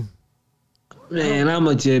 you know? Man, I'm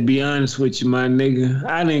gonna just be honest with you, my nigga.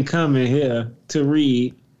 I didn't come in here to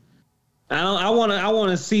read. I want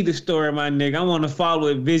to see the story, my nigga. I want to follow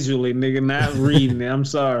it visually, nigga, not reading it. I'm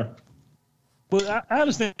sorry. But I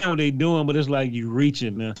understand what they're doing, but it's like you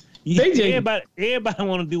reaching now. Everybody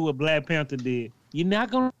want to do what Black Panther did. You're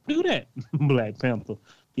not gonna do that, Black Panther.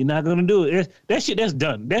 You're not gonna do it. That shit, that's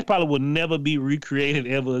done. That probably will never be recreated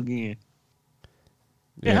ever again.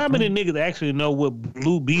 Yeah. And how many niggas actually know what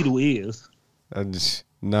Blue Beetle is?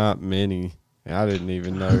 Not many. I didn't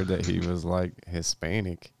even know that he was like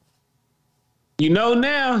Hispanic. You know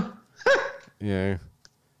now. Yeah.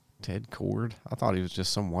 Ted Cord. I thought he was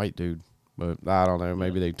just some white dude, but I don't know.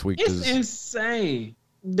 Maybe they tweaked It's insane.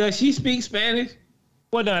 Does she speak Spanish?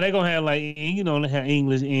 Well, no, they're going to have, like, you know, they have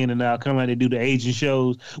English in and out, kind of like they do the Asian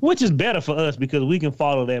shows, which is better for us because we can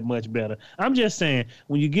follow that much better. I'm just saying,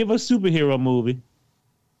 when you give a superhero movie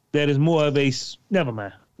that is more of a, never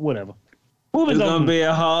mind, whatever. It's going to be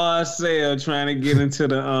a hard sell trying to get into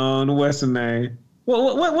the Western name.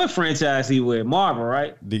 What franchise he with? Marvel,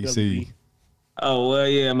 right? DC. Oh, well,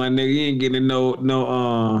 yeah, my nigga, you ain't getting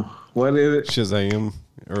no, what is it? Shazam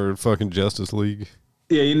or fucking Justice League.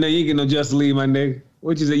 Yeah, you know, you ain't getting no Justice League, my nigga.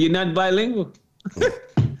 What you say? You're not bilingual?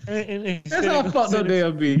 and That's how fucked up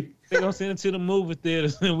they'll be. They're going to send it to the movie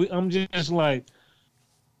theaters. And I'm just like,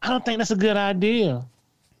 I don't think that's a good idea.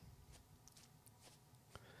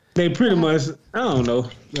 They pretty much, I don't know.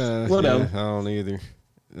 Whatever. Yeah, I don't either.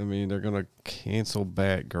 I mean, they're gonna cancel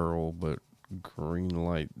Batgirl, but green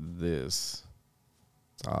light this.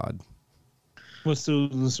 It's odd. With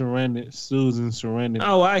Susan Sarandon.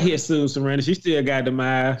 Oh, I hear Susan Sarandon. She still got them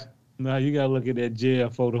eyes. Now you gotta look at that jail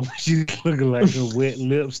photo. She's looking like a wet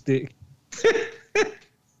lipstick.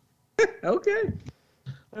 Okay.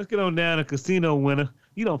 Let's get on down to casino winner.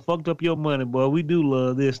 You done fucked up your money, boy. We do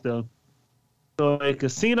love this though. So a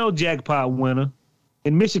casino jackpot winner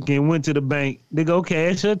in Michigan went to the bank to go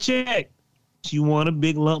cash her check. She won a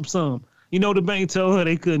big lump sum. You know, the bank told her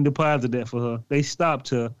they couldn't deposit that for her. They stopped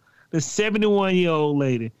her. The 71-year-old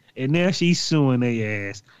lady, and now she's suing their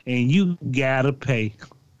ass. And you gotta pay.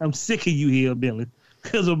 I'm sick of you hillbillies.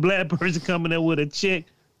 Because a black person coming there with a check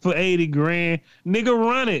for 80 grand. Nigga,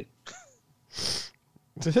 run it.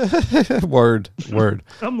 Word.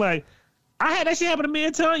 I'm like, I had that shit happen to me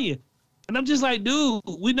and Tanya. And I'm just like, dude,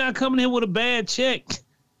 we're not coming here with a bad check.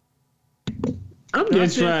 I'm And I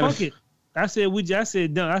just said, trying fuck to. it. I said,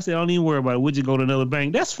 don't even worry about it. Would you go to another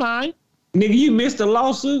bank? That's fine. Nigga, you missed a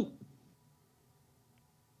lawsuit?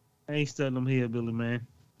 I ain't studying them hillbilly, man.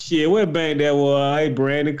 Shit, what bank that was? Hey,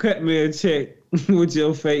 Brandon, cut me a check with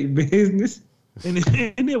your fake business. And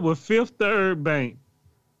it was Fifth Third Bank.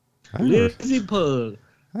 I didn't Lizzie Pug.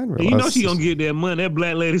 I didn't And you know realize she gonna get that money. That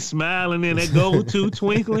black lady smiling and that gold tooth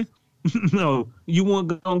twinkling. No, you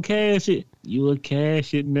want gonna cash it? You will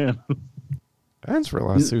cash it now. I didn't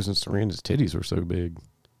realize Susan Sarandon's titties were so big.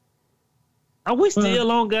 Are we still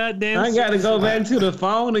on goddamn? I got to go back to the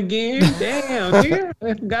phone again. Damn, nigga.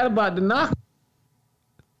 I forgot about the knock.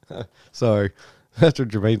 Sorry. After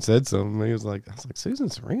Jermaine said something, I was like, Susan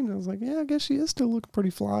Sarandon? I was like, yeah, I guess she is still looking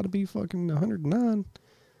pretty fly to be fucking 109.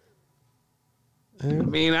 I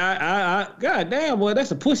mean, I God damn, boy,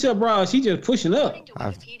 that's a push-up bra. She just pushing up.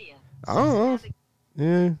 I don't know.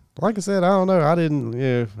 Yeah. Like I said, I don't know. I didn't,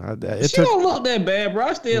 yeah. She don't look that bad, bro.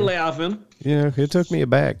 I still laughing. Yeah, it took me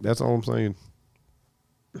aback. That's all I'm saying.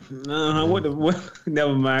 What?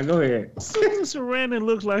 Never mind. Go ahead. Susan Sarandon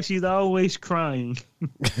looks like she's always crying.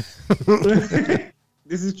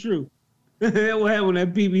 This is true. That what happened when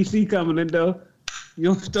that BBC coming in though. You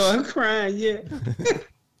don't start crying yet.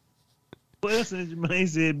 Well, since Jermaine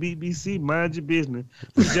said BBC, mind your business.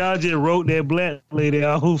 Y'all just wrote that black lady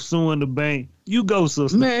out who's suing the bank. You go,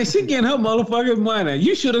 sister. Man, she getting her motherfucking money.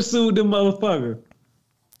 You should have sued the motherfucker.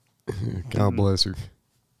 God bless her.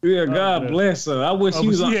 Yeah, God bless her. I wish Oh, she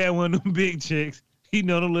was but on. she had one of them big checks. You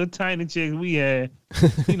know, the little tiny checks we had.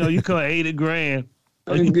 You know, you call 80 grand.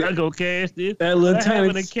 Oh, you gotta go cash this. That little I have tiny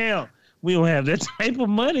an account. We don't have that type of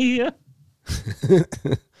money here.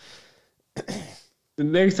 The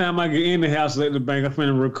next time I get in the house at the bank, I'm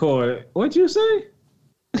finna record it. What you say?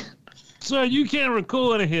 Sir, you can't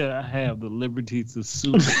record it here. I have the liberty to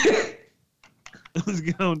sue. Let's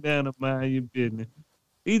get on down to mind your business.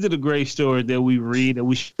 These are the great stories that we read that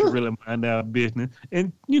we should really mind our business.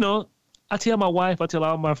 And, you know, I tell my wife, I tell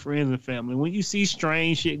all my friends and family, when you see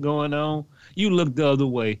strange shit going on, you look the other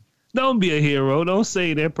way. Don't be a hero. Don't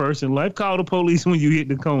save that person's life. Call the police when you hit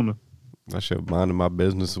the corner. I should have minded my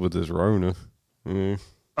business with this Rona. Yeah.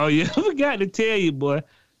 Oh, yeah. I forgot to tell you, boy.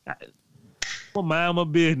 I'm mind my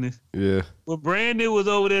business. Yeah. Well, Brandon was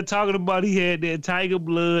over there talking about he had that tiger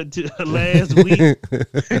blood last week.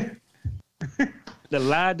 The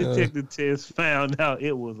lie detector test found out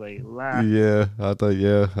it was a lie. Yeah. I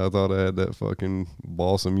thought I had that fucking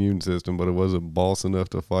boss immune system, but it wasn't boss enough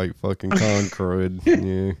to fight fucking Concrud.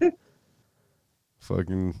 Yeah.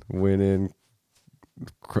 Fucking went in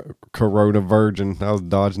Corona Virgin. I was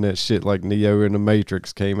dodging that shit like Neo in the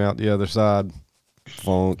Matrix. Came out the other side.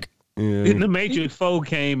 Funk. Yeah. Then the Matrix 4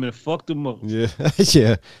 came and fucked them up. Yeah.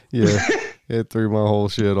 yeah. It threw my whole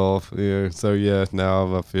shit off. Yeah. So yeah, now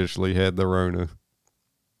I've officially had the Rona.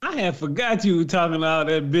 I had forgot you were talking all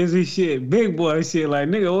that busy shit, big boy shit. Like,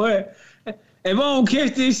 nigga, what? If I don't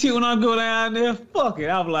catch this shit when I go down there, fuck it.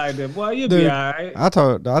 I'm like that, boy. You'll be all right. I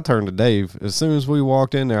turned to Dave. As soon as we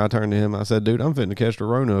walked in there, I turned to him. I said, dude, I'm finna catch the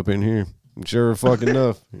Rona up in here. Sure fucking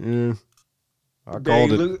enough. Yeah. I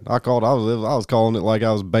called it. I was calling it like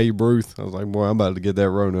I was Babe Ruth. I was like, boy, I'm about to get that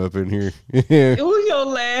Rona up in here. Yeah. It was your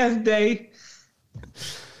last day.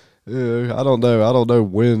 Yeah, I don't know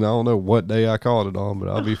when. I don't know what day I caught it on, but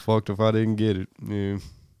I'll be fucked if I didn't get it. Yeah.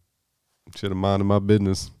 Should have minded my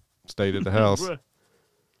business. Stayed at the house. Bruh,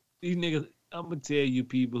 these niggas, I'm going to tell you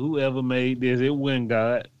people, whoever made this, it wasn't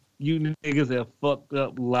God. You niggas have fucked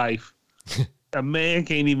up life. A man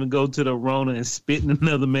can't even go to the Rona and spit in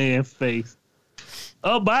another man's face.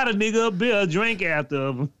 Oh, buy the nigga a beer, a drink after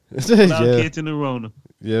of him. Without Yeah. catching the Rona.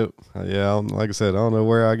 Yep. Yeah. Like I said, I don't know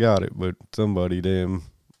where I got it, but somebody damn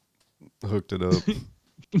Hooked it up. You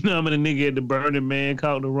know how many nigga at the Burning Man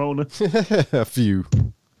caught the Rona? A few.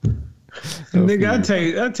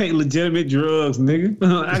 Nigga, I take legitimate drugs, nigga.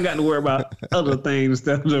 I got to worry about other things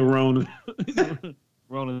instead of the Rona.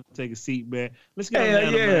 Rona, take a seat back. Let's get Hell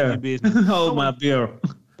down to mind your business. Hold my beer.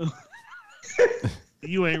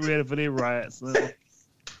 You ain't ready for that riot, son.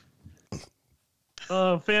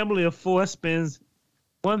 Family of 4 spends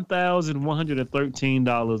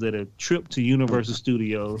 $1,113 at a trip to Universal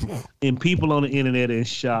Studios, and people on the internet are in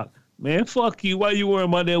shock. Man, fuck you. Why you worrying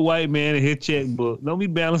about that white man and his checkbook? Don't be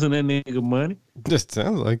balancing that nigga money. Just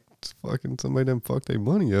sounds like fucking somebody done fucked their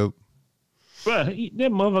money up. Bro,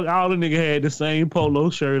 that motherfucker, all the nigga had the same polo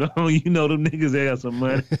shirt on. You know them niggas had some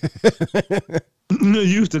money.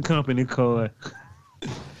 Used the company card.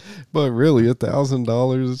 But really,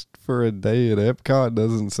 $1,000 for a day at Epcot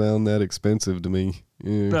doesn't sound that expensive to me.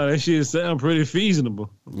 Yeah. No, that shit sound pretty feasible.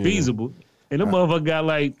 Feasible. And the motherfucker got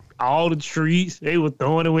like all the treats. They were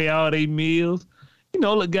throwing away all their meals. You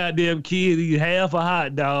know, the goddamn kids eat half a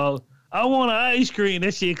hot dog. I want an ice cream.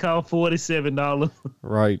 That shit cost $47.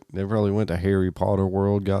 Right. They probably went to Harry Potter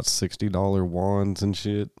World, got $60 wands and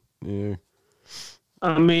shit. Yeah.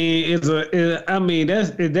 I mean, is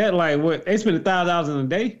that like what? They spend $1,000 in a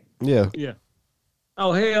day? Yeah. Yeah.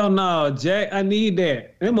 Oh, hell no, Jack. I need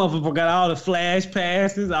that. That motherfucker got all the flash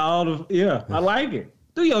passes, I like it.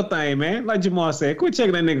 Do your thing, man. Like Jamar said, quit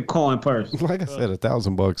checking that nigga coin purse. Like I said,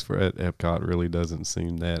 $1,000 for at Epcot really doesn't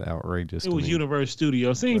seem that outrageous. It was me. Universal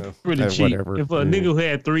Studios. Seemed pretty cheap. Whatever. And for a nigga who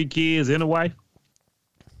had 3 kids and a wife.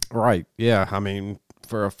 Right. Yeah. I mean,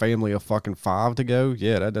 for a family of fucking 5 to go,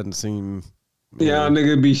 yeah, that doesn't seem. Yeah,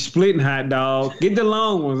 nigga be splitting hot dog. Get the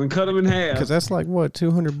long ones and cut them in half. Because that's like, what,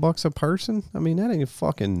 $200 a person? I mean, that ain't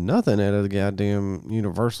fucking nothing out of the goddamn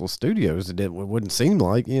Universal Studios. It wouldn't seem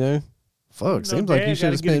like, you know. Fuck, seems like you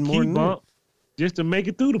should have spent more than that. Just to make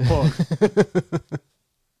it through the park.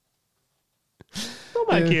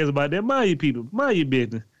 Nobody cares about that. Mind your people. Mind your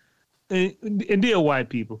business. And dear white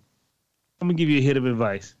people, I'm going to give you a hit of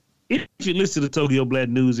advice. If you listen to Tokyo Black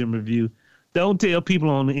News and Review, don't tell people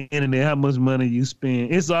on the internet how much money you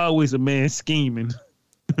spend. It's always a man scheming.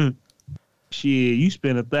 Shit, you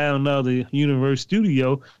spend $1,000 at Universal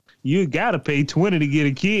Studio, you gotta pay $20 to get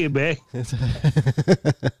a kid back.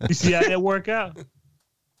 You see how that work out?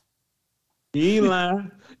 You ain't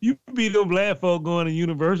lying. You be them black folk going to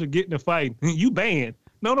Universal getting a fight. You banned.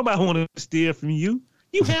 No, nobody want to steal from you.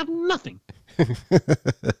 You have nothing.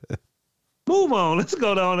 Move on. Let's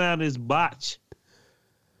go down this botch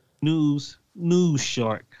news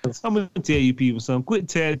shark. I'm gonna tell you people something. Quit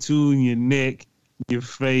tattooing your neck, your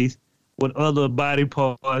face, with other body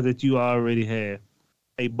parts that you already have.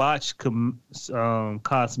 A botched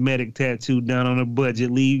cosmetic tattoo done on a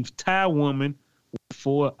budget leaves Thai woman with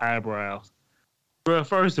 4 eyebrows. Bro,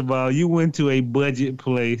 first of all, you went to a budget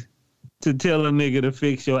place to tell a nigga to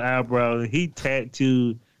fix your eyebrows, and he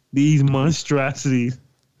tattooed these monstrosities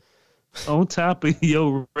on top of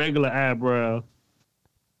your regular eyebrow.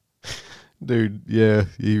 Dude, yeah,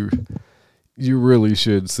 you really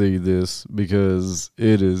should see this because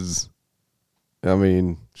it is. I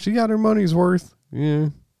mean, she got her money's worth. Yeah.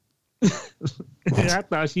 I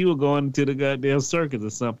thought she was going to the goddamn circus or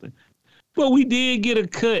something. But we did get a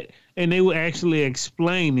cut, and they were actually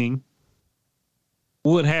explaining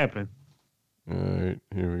what happened. All right,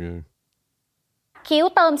 here we go. คิ้ว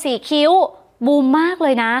เติมสีคิ้วบูมมากเล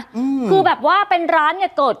ยนะคือแบบว่าเป็นร้านเนี่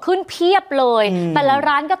ยเกิดขึ้นเพียบเลยแต่ละ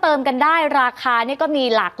ร้านก็เติมกันได้ราคานี่ก็มี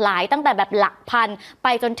หลากหลายตั้งแต่แบบหลักพันไป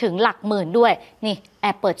จนถึงหลักหมื่นด้วยนี่แอ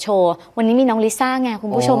บเปิดโชว์วันนี้มีน้องลิซ่าไงคุณ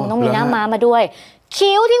ผู้ชมต้องมีหน้าม้ามาด้วย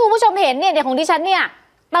คิ้วที่คุณผู้ชมเห็นเนี่ยเดี๋ยวของดิฉันเนี่ย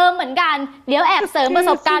เติมเหมือนกันเดี๋ยวแอบเสริมประ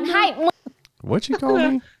สบการณ์ให้ What you call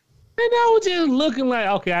me? And I was just looking like,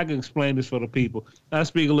 okay, I can explain this for the people. I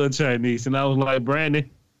speak a little Chinese, and I was like, Brandon,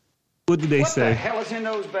 what did they say? What the hell is in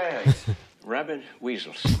those bags? Rabbit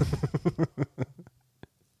weasels.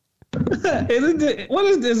 What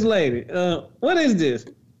is this lady? What is this?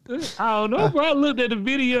 I don't know, bro. I looked at the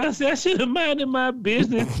video. I said, I should have minded my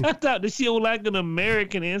business. I thought the shit was like an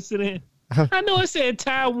American incident. I know it said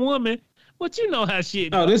Thai woman, but you know how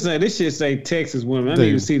shit. Oh, this shit say Texas woman. I didn't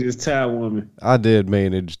even see this Thai woman. I did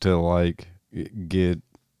manage to like get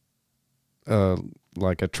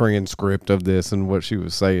like a transcript of this, and what she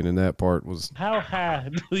was saying in that part was, how high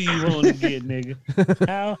do you want to get, nigga?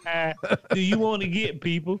 How high do you want to get,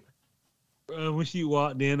 people? When she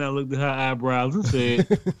walked in, I looked at her eyebrows and said,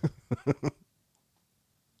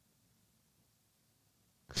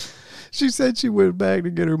 she said she went back to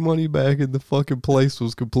get her money back, and the fucking place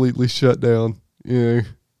was completely shut down. Yeah,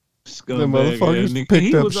 the motherfuckers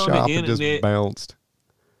picked up shop and just bounced.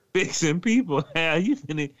 fixing people. How you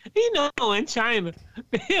finna? You know, in China,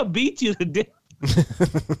 they'll beat you to death.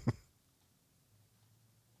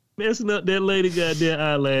 Messing up that lady goddamn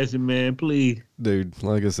eyelashes, man. Please, dude.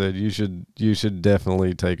 Like I said, you should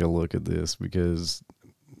definitely take a look at this because,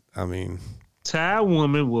 I mean, Thai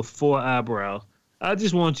woman with 4 eyebrows. I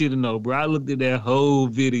just want you to know, bro. I looked at that whole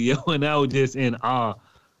video and I was just in awe.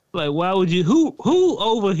 Like, why would you? Who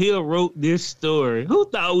over here wrote this story? Who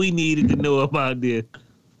thought we needed to know about this?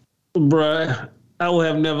 Bruh, I would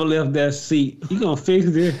have never left that seat. You gonna fix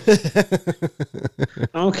this?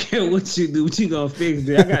 I don't care what you do, but you gonna fix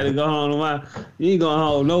this. I gotta go home tomorrow. You ain't gonna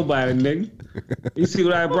hold nobody, nigga. You see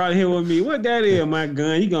what I brought here with me? What that is, my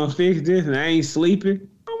gun? You gonna fix this and I ain't sleeping?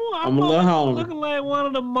 I'm a little hungry. Looking like one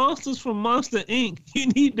of the monsters from Monster Inc. You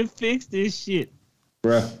need to fix this shit.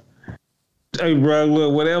 Bruh. Hey, bro,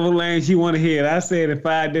 look, whatever language you want to hear, I said in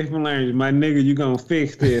 5 different languages. My nigga, you gonna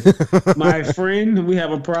fix this. My friend, we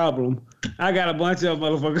have a problem. I got a bunch of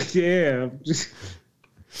motherfuckers. Yeah.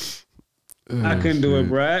 I couldn't do it,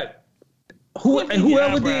 bro.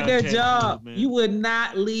 Whoever did that job, you would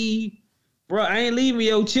not leave. Bro, I ain't leaving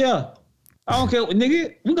your chair. I don't care,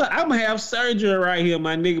 nigga. I'm gonna have surgery right here,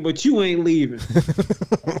 my nigga, but you ain't leaving.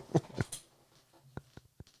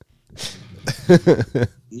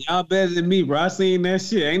 Y'all better than me, bro. I seen that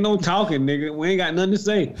shit. Ain't no talking, nigga. We ain't got nothing to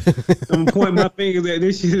say. I'm pointing my fingers at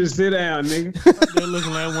this shit and sit down, nigga. They're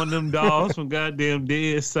looking like one of them dogs from goddamn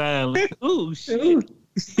Dead Silent. Ooh, shit.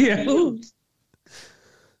 Yeah, ooh.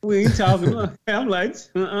 We ain't talking. I'm like,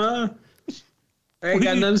 I ain't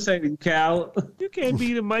got nothing to say to you, coward. You can't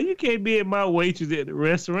be at my waitress at the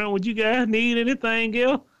restaurant. Would you guys need anything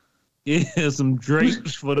else? Yeah, some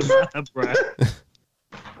drapes for the eyebrow.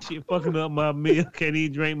 She fucking up my meal. Can't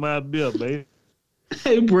even drink my beer, baby.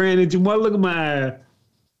 Hey, Brandon, you want to look at my eye?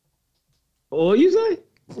 Oh, you say?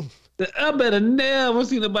 I better never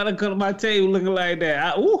see nobody come to my table looking like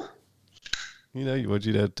that. Ooh. You know what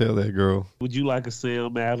you'd have to tell that girl. Would you like a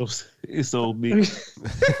Sam Adams? It's on me.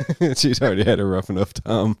 She's already had a rough enough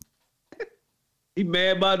time. He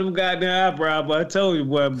mad about them goddamn eyebrows, but I told you,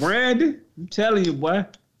 boy. Brandon, I'm telling you, boy.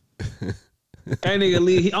 That nigga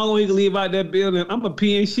leave. He only can leave out that building. I'm a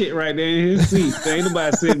pee and shit right there in his seat. There ain't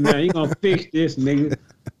nobody sitting there. You gonna fix this, nigga?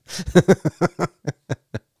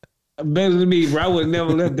 Better than me, bro. I would have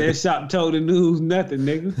never left that shop. Told the news nothing,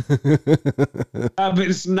 nigga. I've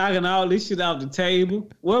been knocking all this shit off the table.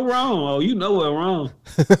 What wrong? Oh, you know what wrong.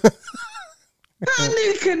 How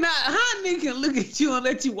nigga can look at you and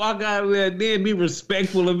let you walk out of there and then be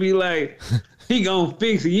respectful and be like, he gonna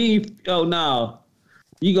fix it. Oh no.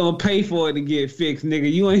 You gonna pay for it to get fixed,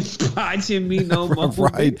 nigga. You ain't watching me no more.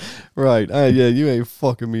 Right. Yeah, you ain't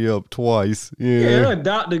fucking me up twice. Yeah,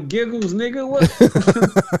 Dr. Giggles, nigga. What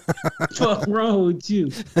fuck wrong with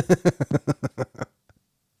you?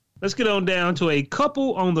 Let's get on down to a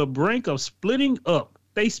couple on the brink of splitting up.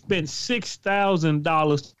 They spent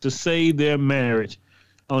 $6,000 to save their marriage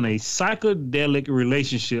on a psychedelic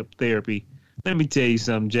relationship therapy. Let me tell you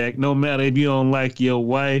something, Jack. No matter if you don't like your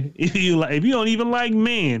wife, if you don't even like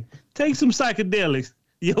men, take some psychedelics.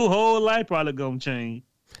 Your whole life probably gonna change.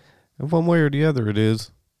 One way or the other, it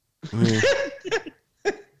is. Yeah.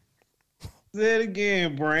 Say it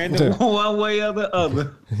again, Brandon. One way or the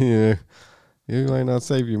other. Yeah. You might not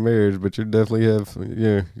save your marriage, but you definitely have.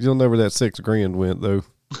 Yeah, you'll know where that $6,000 went, though.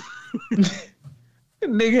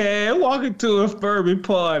 Nigga had walking to a Furby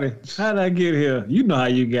party. How'd I get here? You know how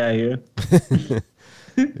you got here. Yeah.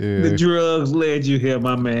 The drugs led you here,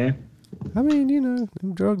 my man. I mean,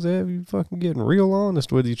 them drugs have you fucking getting real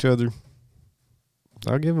honest with each other.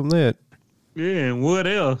 I'll give them that. Yeah, and what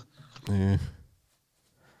else? Yeah.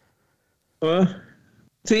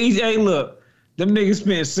 TJ, look, them niggas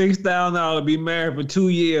spent $6,000 to be married for 2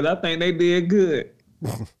 years. I think they did good.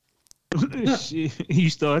 Shit, you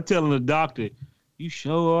start telling the doctor, you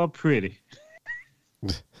sure are pretty.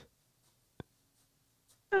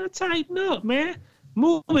 Tighten up, man.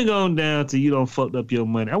 Moving on down to you don't fucked up your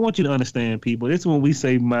money. I want you to understand, people. This is when we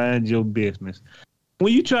say mind your business.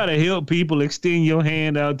 When you try to help people, extend your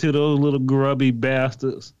hand out to those little grubby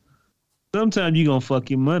bastards, sometimes you're going to fuck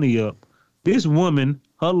your money up. This woman,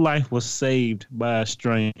 her life was saved by a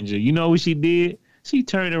stranger. You know what she did? She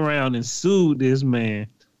turned around and sued this man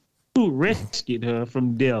who rescued her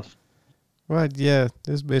from death. Right, yeah.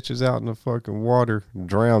 This bitch is out in the fucking water,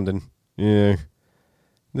 drowning. Yeah.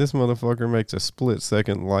 This motherfucker makes a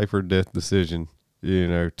split-second life or death decision,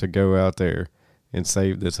 to go out there and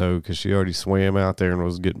save this hoe because she already swam out there and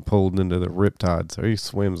was getting pulled into the riptide. So he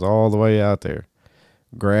swims all the way out there,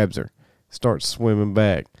 grabs her, starts swimming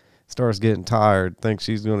back, starts getting tired, thinks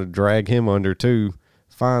she's going to drag him under too,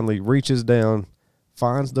 finally reaches down,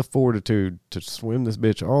 finds the fortitude to swim this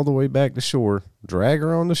bitch all the way back to shore, drag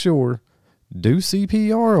her on the shore, do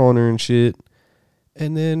CPR on her and shit.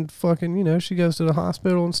 And then fucking, you know, she goes to the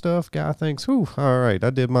hospital and stuff. Guy thinks, whew, all right, I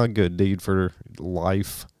did my good deed for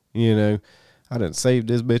life. You know, I done saved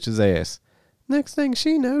this bitch's ass. Next thing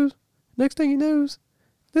he knows,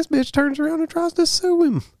 this bitch turns around and tries to sue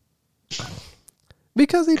him.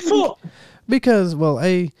 Because he didn't,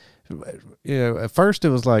 you know, at first it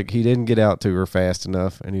was like he didn't get out to her fast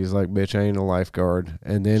enough. And he's like, bitch, I ain't a lifeguard.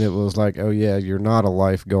 And then it was like, oh yeah, you're not a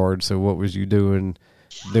lifeguard. So what was you doing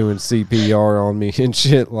CPR on me and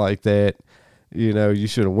shit like that? You know, you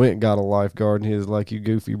should have went and got a lifeguard. And he was like, you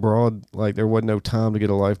goofy broad. Like, there wasn't no time to get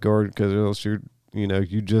a lifeguard because else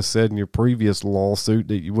you just said in your previous lawsuit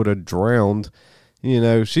that you would have drowned. You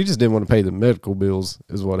know, she just didn't want to pay the medical bills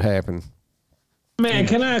is what happened. Man,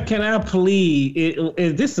 can I plead?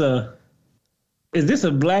 Is this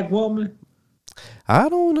a black woman? I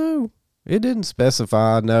don't know. It didn't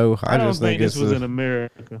specify. No, I don't just think think this was in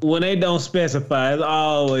America. When they don't specify, it's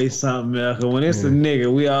always something else. When it's a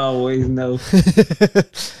nigga, we always know.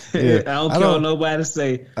 Yeah. I don't care what nobody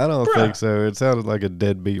say. I don't think so. It sounded like a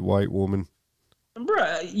deadbeat white woman.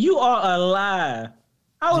 Bruh, you are alive.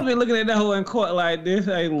 I would have been looking at that hoe in court like this.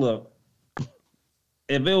 Hey, look.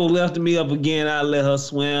 If it was left to me up again, I'd let her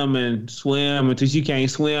swim until she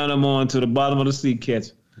can't swim no more to the bottom of the sea catch.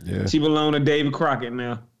 Yeah. She belong to David Crockett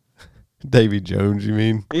now. Davy Jones, you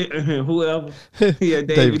mean? Yeah, whoever. Yeah,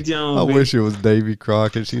 David Jones. I wish it was Davy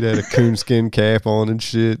Crockett. She'd had a coonskin cap on and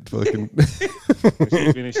shit. Fucking.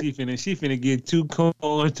 she finna get 2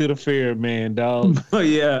 coins to the fair, man, dog. Oh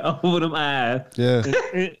yeah, over them eyes. Yeah.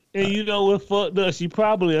 And you know what fucked up? She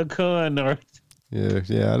probably a con artist. Yeah.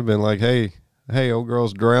 I'd have been like, hey, old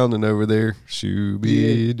girl's drowning over there.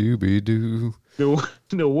 Shooby dooby doo.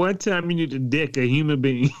 The one time you need to deck a human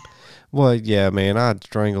being. Well, yeah, man, I'd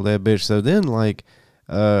strangle that bitch. So then, like,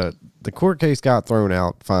 the court case got thrown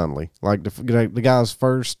out finally. Like, the guy's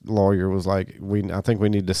first lawyer was like, I think we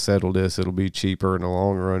need to settle this. It'll be cheaper in the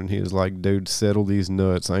long run. And he was like, dude, settle these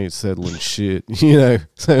nuts. I ain't settling shit, you know?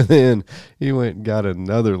 So then he went and got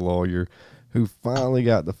another lawyer who finally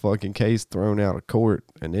got the fucking case thrown out of court.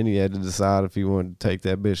 And then he had to decide if he wanted to take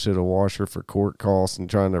that bitch to the washer for court costs and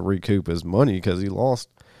trying to recoup his money because he lost,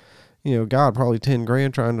 you know, God, probably 10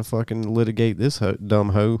 grand trying to fucking litigate this dumb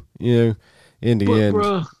hoe. You know, in the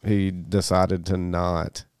end, he decided to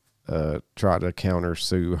not try to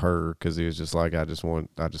countersue her because he was just like, I just want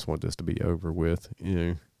this to be over with. You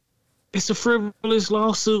know, it's a frivolous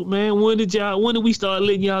lawsuit, man. When did we start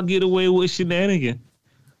letting y'all get away with shenanigans?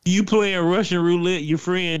 You playing Russian roulette, your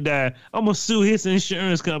friend died. I'm gonna sue his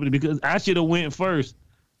insurance company because I should have went first.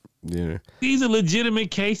 Yeah, these are legitimate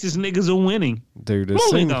cases. Niggas are winning, dude. As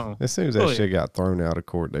soon as that shit got thrown out of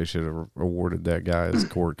court, they should have awarded that guy his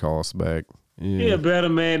court costs back. Yeah, he a better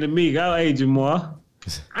man than me. I'll age him more.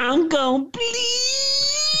 I'm gonna bleed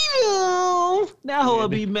you. That hoe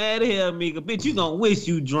be mad at hell, Mika. Bitch, you gonna wish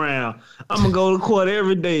you drown. I'm gonna go to court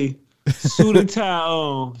every day. Suit and tie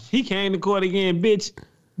on. He came to court again, bitch.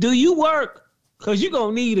 Do you work? Because you're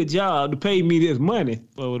going to need a job to pay me this money.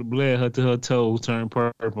 Well, would have bled her to her toes turned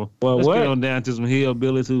purple. Well, let's get on down to some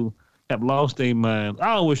hillbillies who have lost their minds.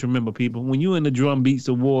 I always remember, people, when you're in the drum beats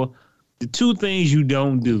of war, the 2 things you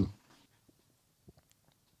don't do.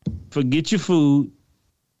 Forget your food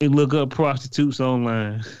and look up prostitutes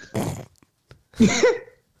online.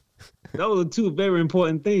 Those are 2 very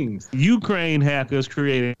important things. Ukraine hackers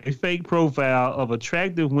created a fake profile of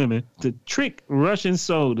attractive women to trick Russian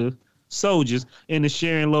soldiers into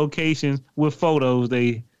sharing locations with photos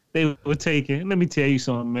they were taking. Let me tell you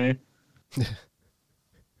something, man.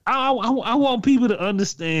 I want people to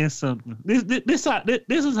understand something. This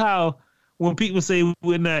is how when people say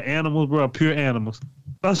we're not animals, we're pure animals.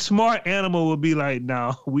 A smart animal would be like,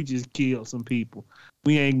 no, we just killed some people.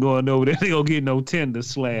 We ain't going over there. They gonna get no tender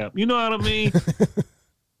slab. You know what I mean?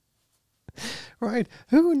 Right.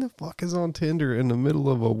 Who in the fuck is on Tinder in the middle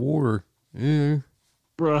of a war? Yeah.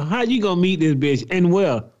 Bro, how you gonna meet this bitch? And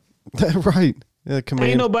well. Right.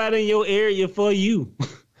 Ain't nobody in your area for you.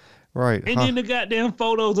 Right. And then the goddamn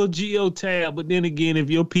photos are geotagged. But then again, if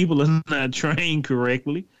your people are not trained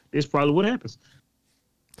correctly, that's probably what happens.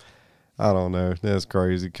 I don't know. That's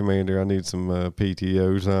crazy. Commander, I need some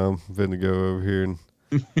PTO time. I'm finna go over here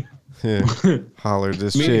and holler at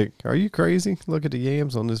this chick. Are you crazy? Look at the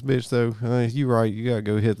yams on this bitch, though. You right. You gotta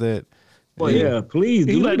go hit that. Well, yeah, please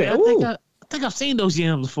do like, that. I think I've seen those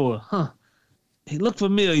yams before. Huh. They look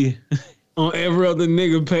familiar. On every other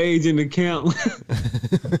nigga page in the account.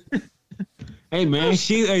 Hey, man,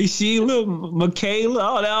 Sheila,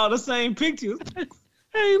 Michaela, all the same pictures.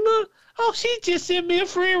 Hey, look. Oh, she just sent me a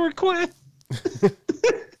friend request.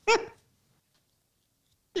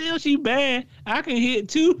 Damn, she bad. I can hit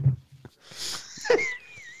too.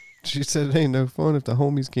 She said it ain't no fun if the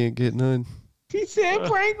homies can't get none. He said,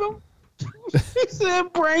 bring them. He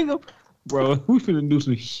said, bring them. Bro, we finna do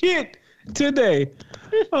some shit today.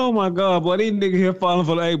 Oh, my God, boy. These niggas here falling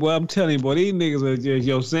for the... Hey, boy, I'm telling you, boy, these niggas are just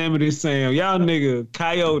Yosemite Sam. Y'all niggas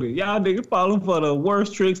coyote. Y'all niggas falling for the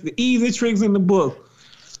worst tricks, the easy tricks in the book.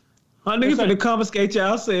 Y'all niggas finna confiscate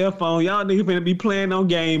y'all cell phone. Y'all niggas finna be playing on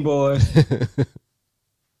Game Boys.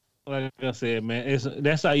 Like I said, man,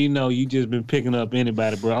 that's how you know you just been picking up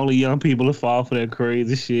anybody, bro. Only young people will fall for that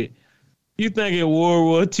crazy shit. You think in World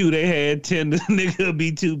War II they had tender nigga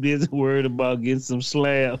be too busy worried about getting some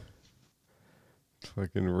slab.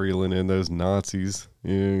 Fucking reeling in those Nazis.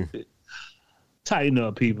 Yeah. Tighten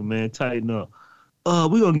up, people, man. Tighten up.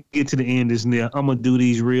 We're going to get to the end of this now. I'm going to do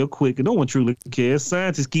these real quick. And no one truly cares.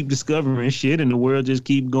 Scientists keep discovering shit and the world just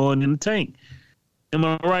keep going in the tank. Am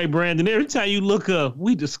I right, Brandon? Every time you look up,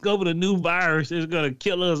 we discovered a new virus that's going to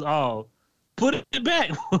kill us all. Put it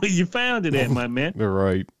back where you found it at, my man. They're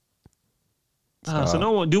right. So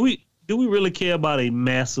no one, do we really care about a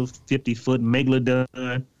massive 50-foot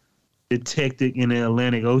megalodon detected in the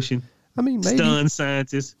Atlantic Ocean? I mean, maybe. Stunned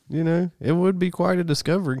scientists. You know, it would be quite a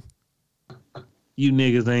discovery. You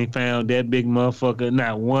niggas ain't found that big motherfucker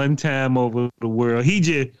not one time over the world. He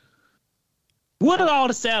just... What are all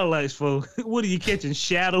the satellites for? What are you catching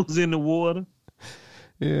shadows in the water?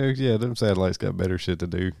 Yeah, them satellites got better shit to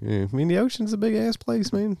do. Yeah. I mean, the ocean's a big ass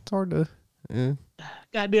place, man. It's hard to. Yeah.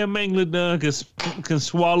 Goddamn megalodon can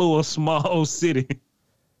swallow a small city.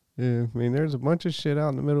 Yeah, I mean, there's a bunch of shit out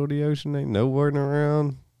in the middle of the ocean. Ain't nowhere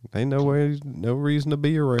around. Ain't no reason to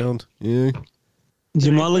be around. Yeah.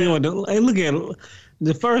 Jamal, look at it.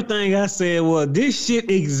 The first thing I said was, this shit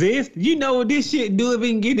exists. You know what this shit do if it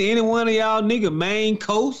can get to any one of y'all nigga main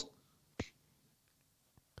coast?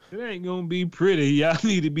 It ain't gonna be pretty. Y'all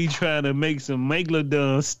need to be trying to make some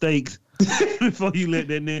megalodon steaks before you let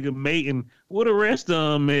that nigga mate. And what the rest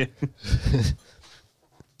of them, man?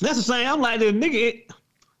 That's the same. I'm like, the nigga,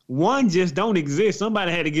 one just don't exist.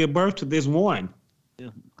 Somebody had to give birth to this one. Yeah,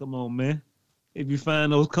 come on, man. If you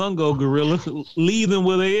find those Congo gorillas, leave them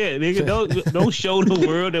where they at. Nigga, don't show the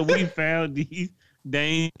world that we found these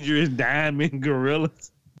dangerous diamond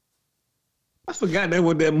gorillas. I forgot that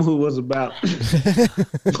what that movie was about.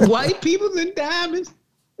 White people and diamonds.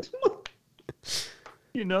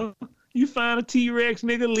 You know, you find a T-Rex,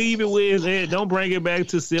 nigga, leave it where it's at. Don't bring it back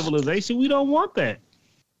to civilization. We don't want that.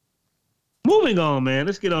 Moving on, man.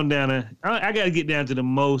 Let's get on down there. I got to get down to the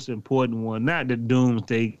most important one, not the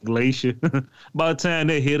Doomsday Glacier. By the time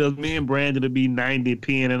they hit us, me and Brandon will be 90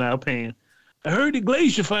 peeing in our pants. I heard the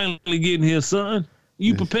glacier finally getting here, son.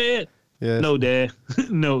 You prepared? Yeah. No, Dad.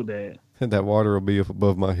 No, Dad. And that water will be up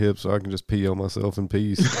above my hips so I can just pee on myself in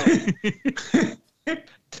peace.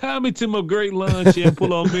 Tie me to my great lawn chair and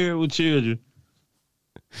pull on Married with Children.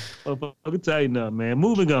 Oh, I can tell you now, man.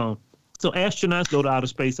 Moving on. So astronauts go to outer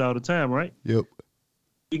space all the time, right? Yep.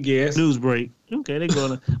 We guess. News break. Okay, they're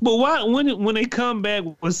gonna. But why? When they come back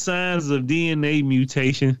with signs of DNA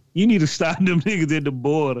mutation, you need to stop them niggas at the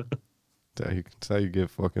border. That's how you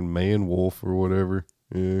get fucking man wolf or whatever.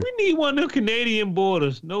 Yeah. We need one of them Canadian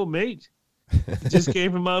borders. No, mate. Just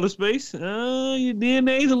came from outer space. Your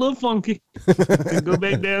DNA's a little funky. Go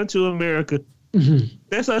back down to America.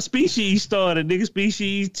 That's how species started. Nigga,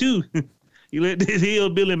 species too. You let this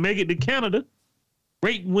hillbilly make it to Canada,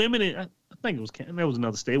 rape women, and I think it was Canada. That was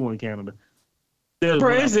another state, one in Canada. Bro,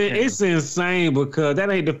 it's insane because that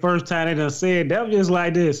ain't the first time they done said that. Was just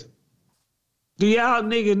like this. Do y'all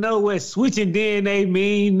niggas know what switching DNA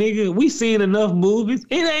mean, nigga? We seen enough movies.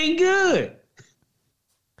 It ain't good.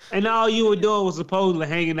 And all you were doing was supposedly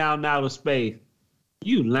hanging out in outer space.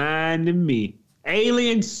 You lying to me.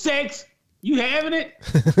 Alien sex? You having it?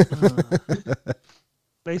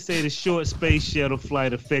 They say the short space shuttle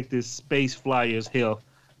flight affected space flyers' health.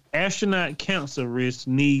 Astronaut cancer risk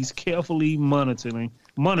needs carefully monitoring.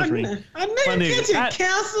 A nigga catching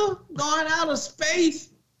cancer going out of space?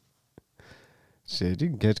 Shit, you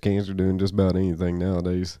can catch cancer doing just about anything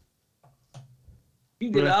nowadays.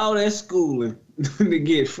 You get all that schooling to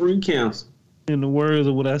get free cancer. In the words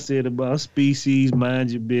of what I said about species,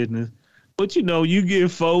 mind your business. But you know, you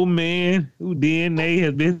get 4 men who DNA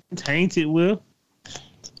has been tainted with.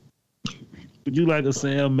 Would you like to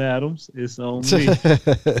Sam Adams? It's on me.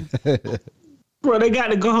 Bro, they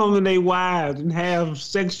got to go home to their wives and have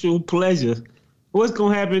sexual pleasure. What's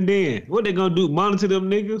going to happen then? What they going to do, monitor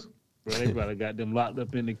them niggas? Bro, they probably got them locked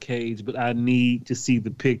up in the cage, but I need to see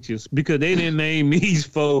the pictures because they didn't name these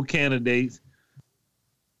 4 candidates.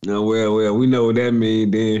 No, well, we know what that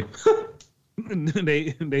means then.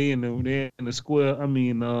 they in the square. I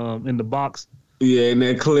mean, in the box. Yeah, in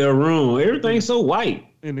that clear room. Everything's so white.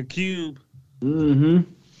 In the cube.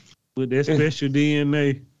 Mm-hmm. With that special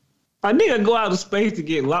DNA. A nigga go out of space to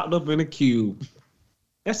get locked up in a cube.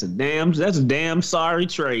 That's a damn sorry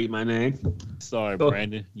trade, my name. Sorry,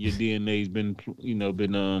 Brandon. Your DNA's been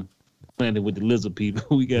planted with the lizard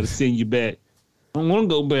people. We got to send you back. I don't want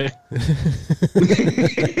to go back.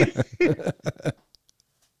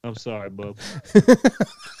 I'm sorry, bub.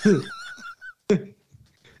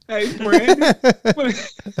 Hey, Brandon, what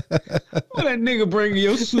that nigga bringing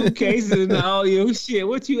your suitcases and all your shit?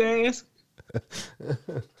 What you ask?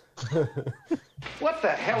 What the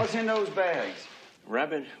hell is in those bags?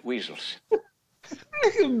 Rabbit weasels.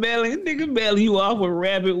 Nigga belly you off with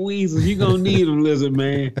rabbit weasels. You gonna need them, lizard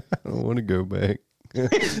man. I don't want to go back.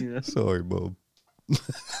 Sorry, Bob.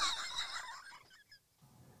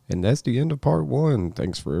 And that's the end of part 1.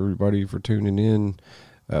 Thanks for everybody for tuning in.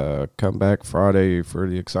 Come back Friday for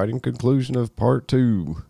the exciting conclusion of part 2.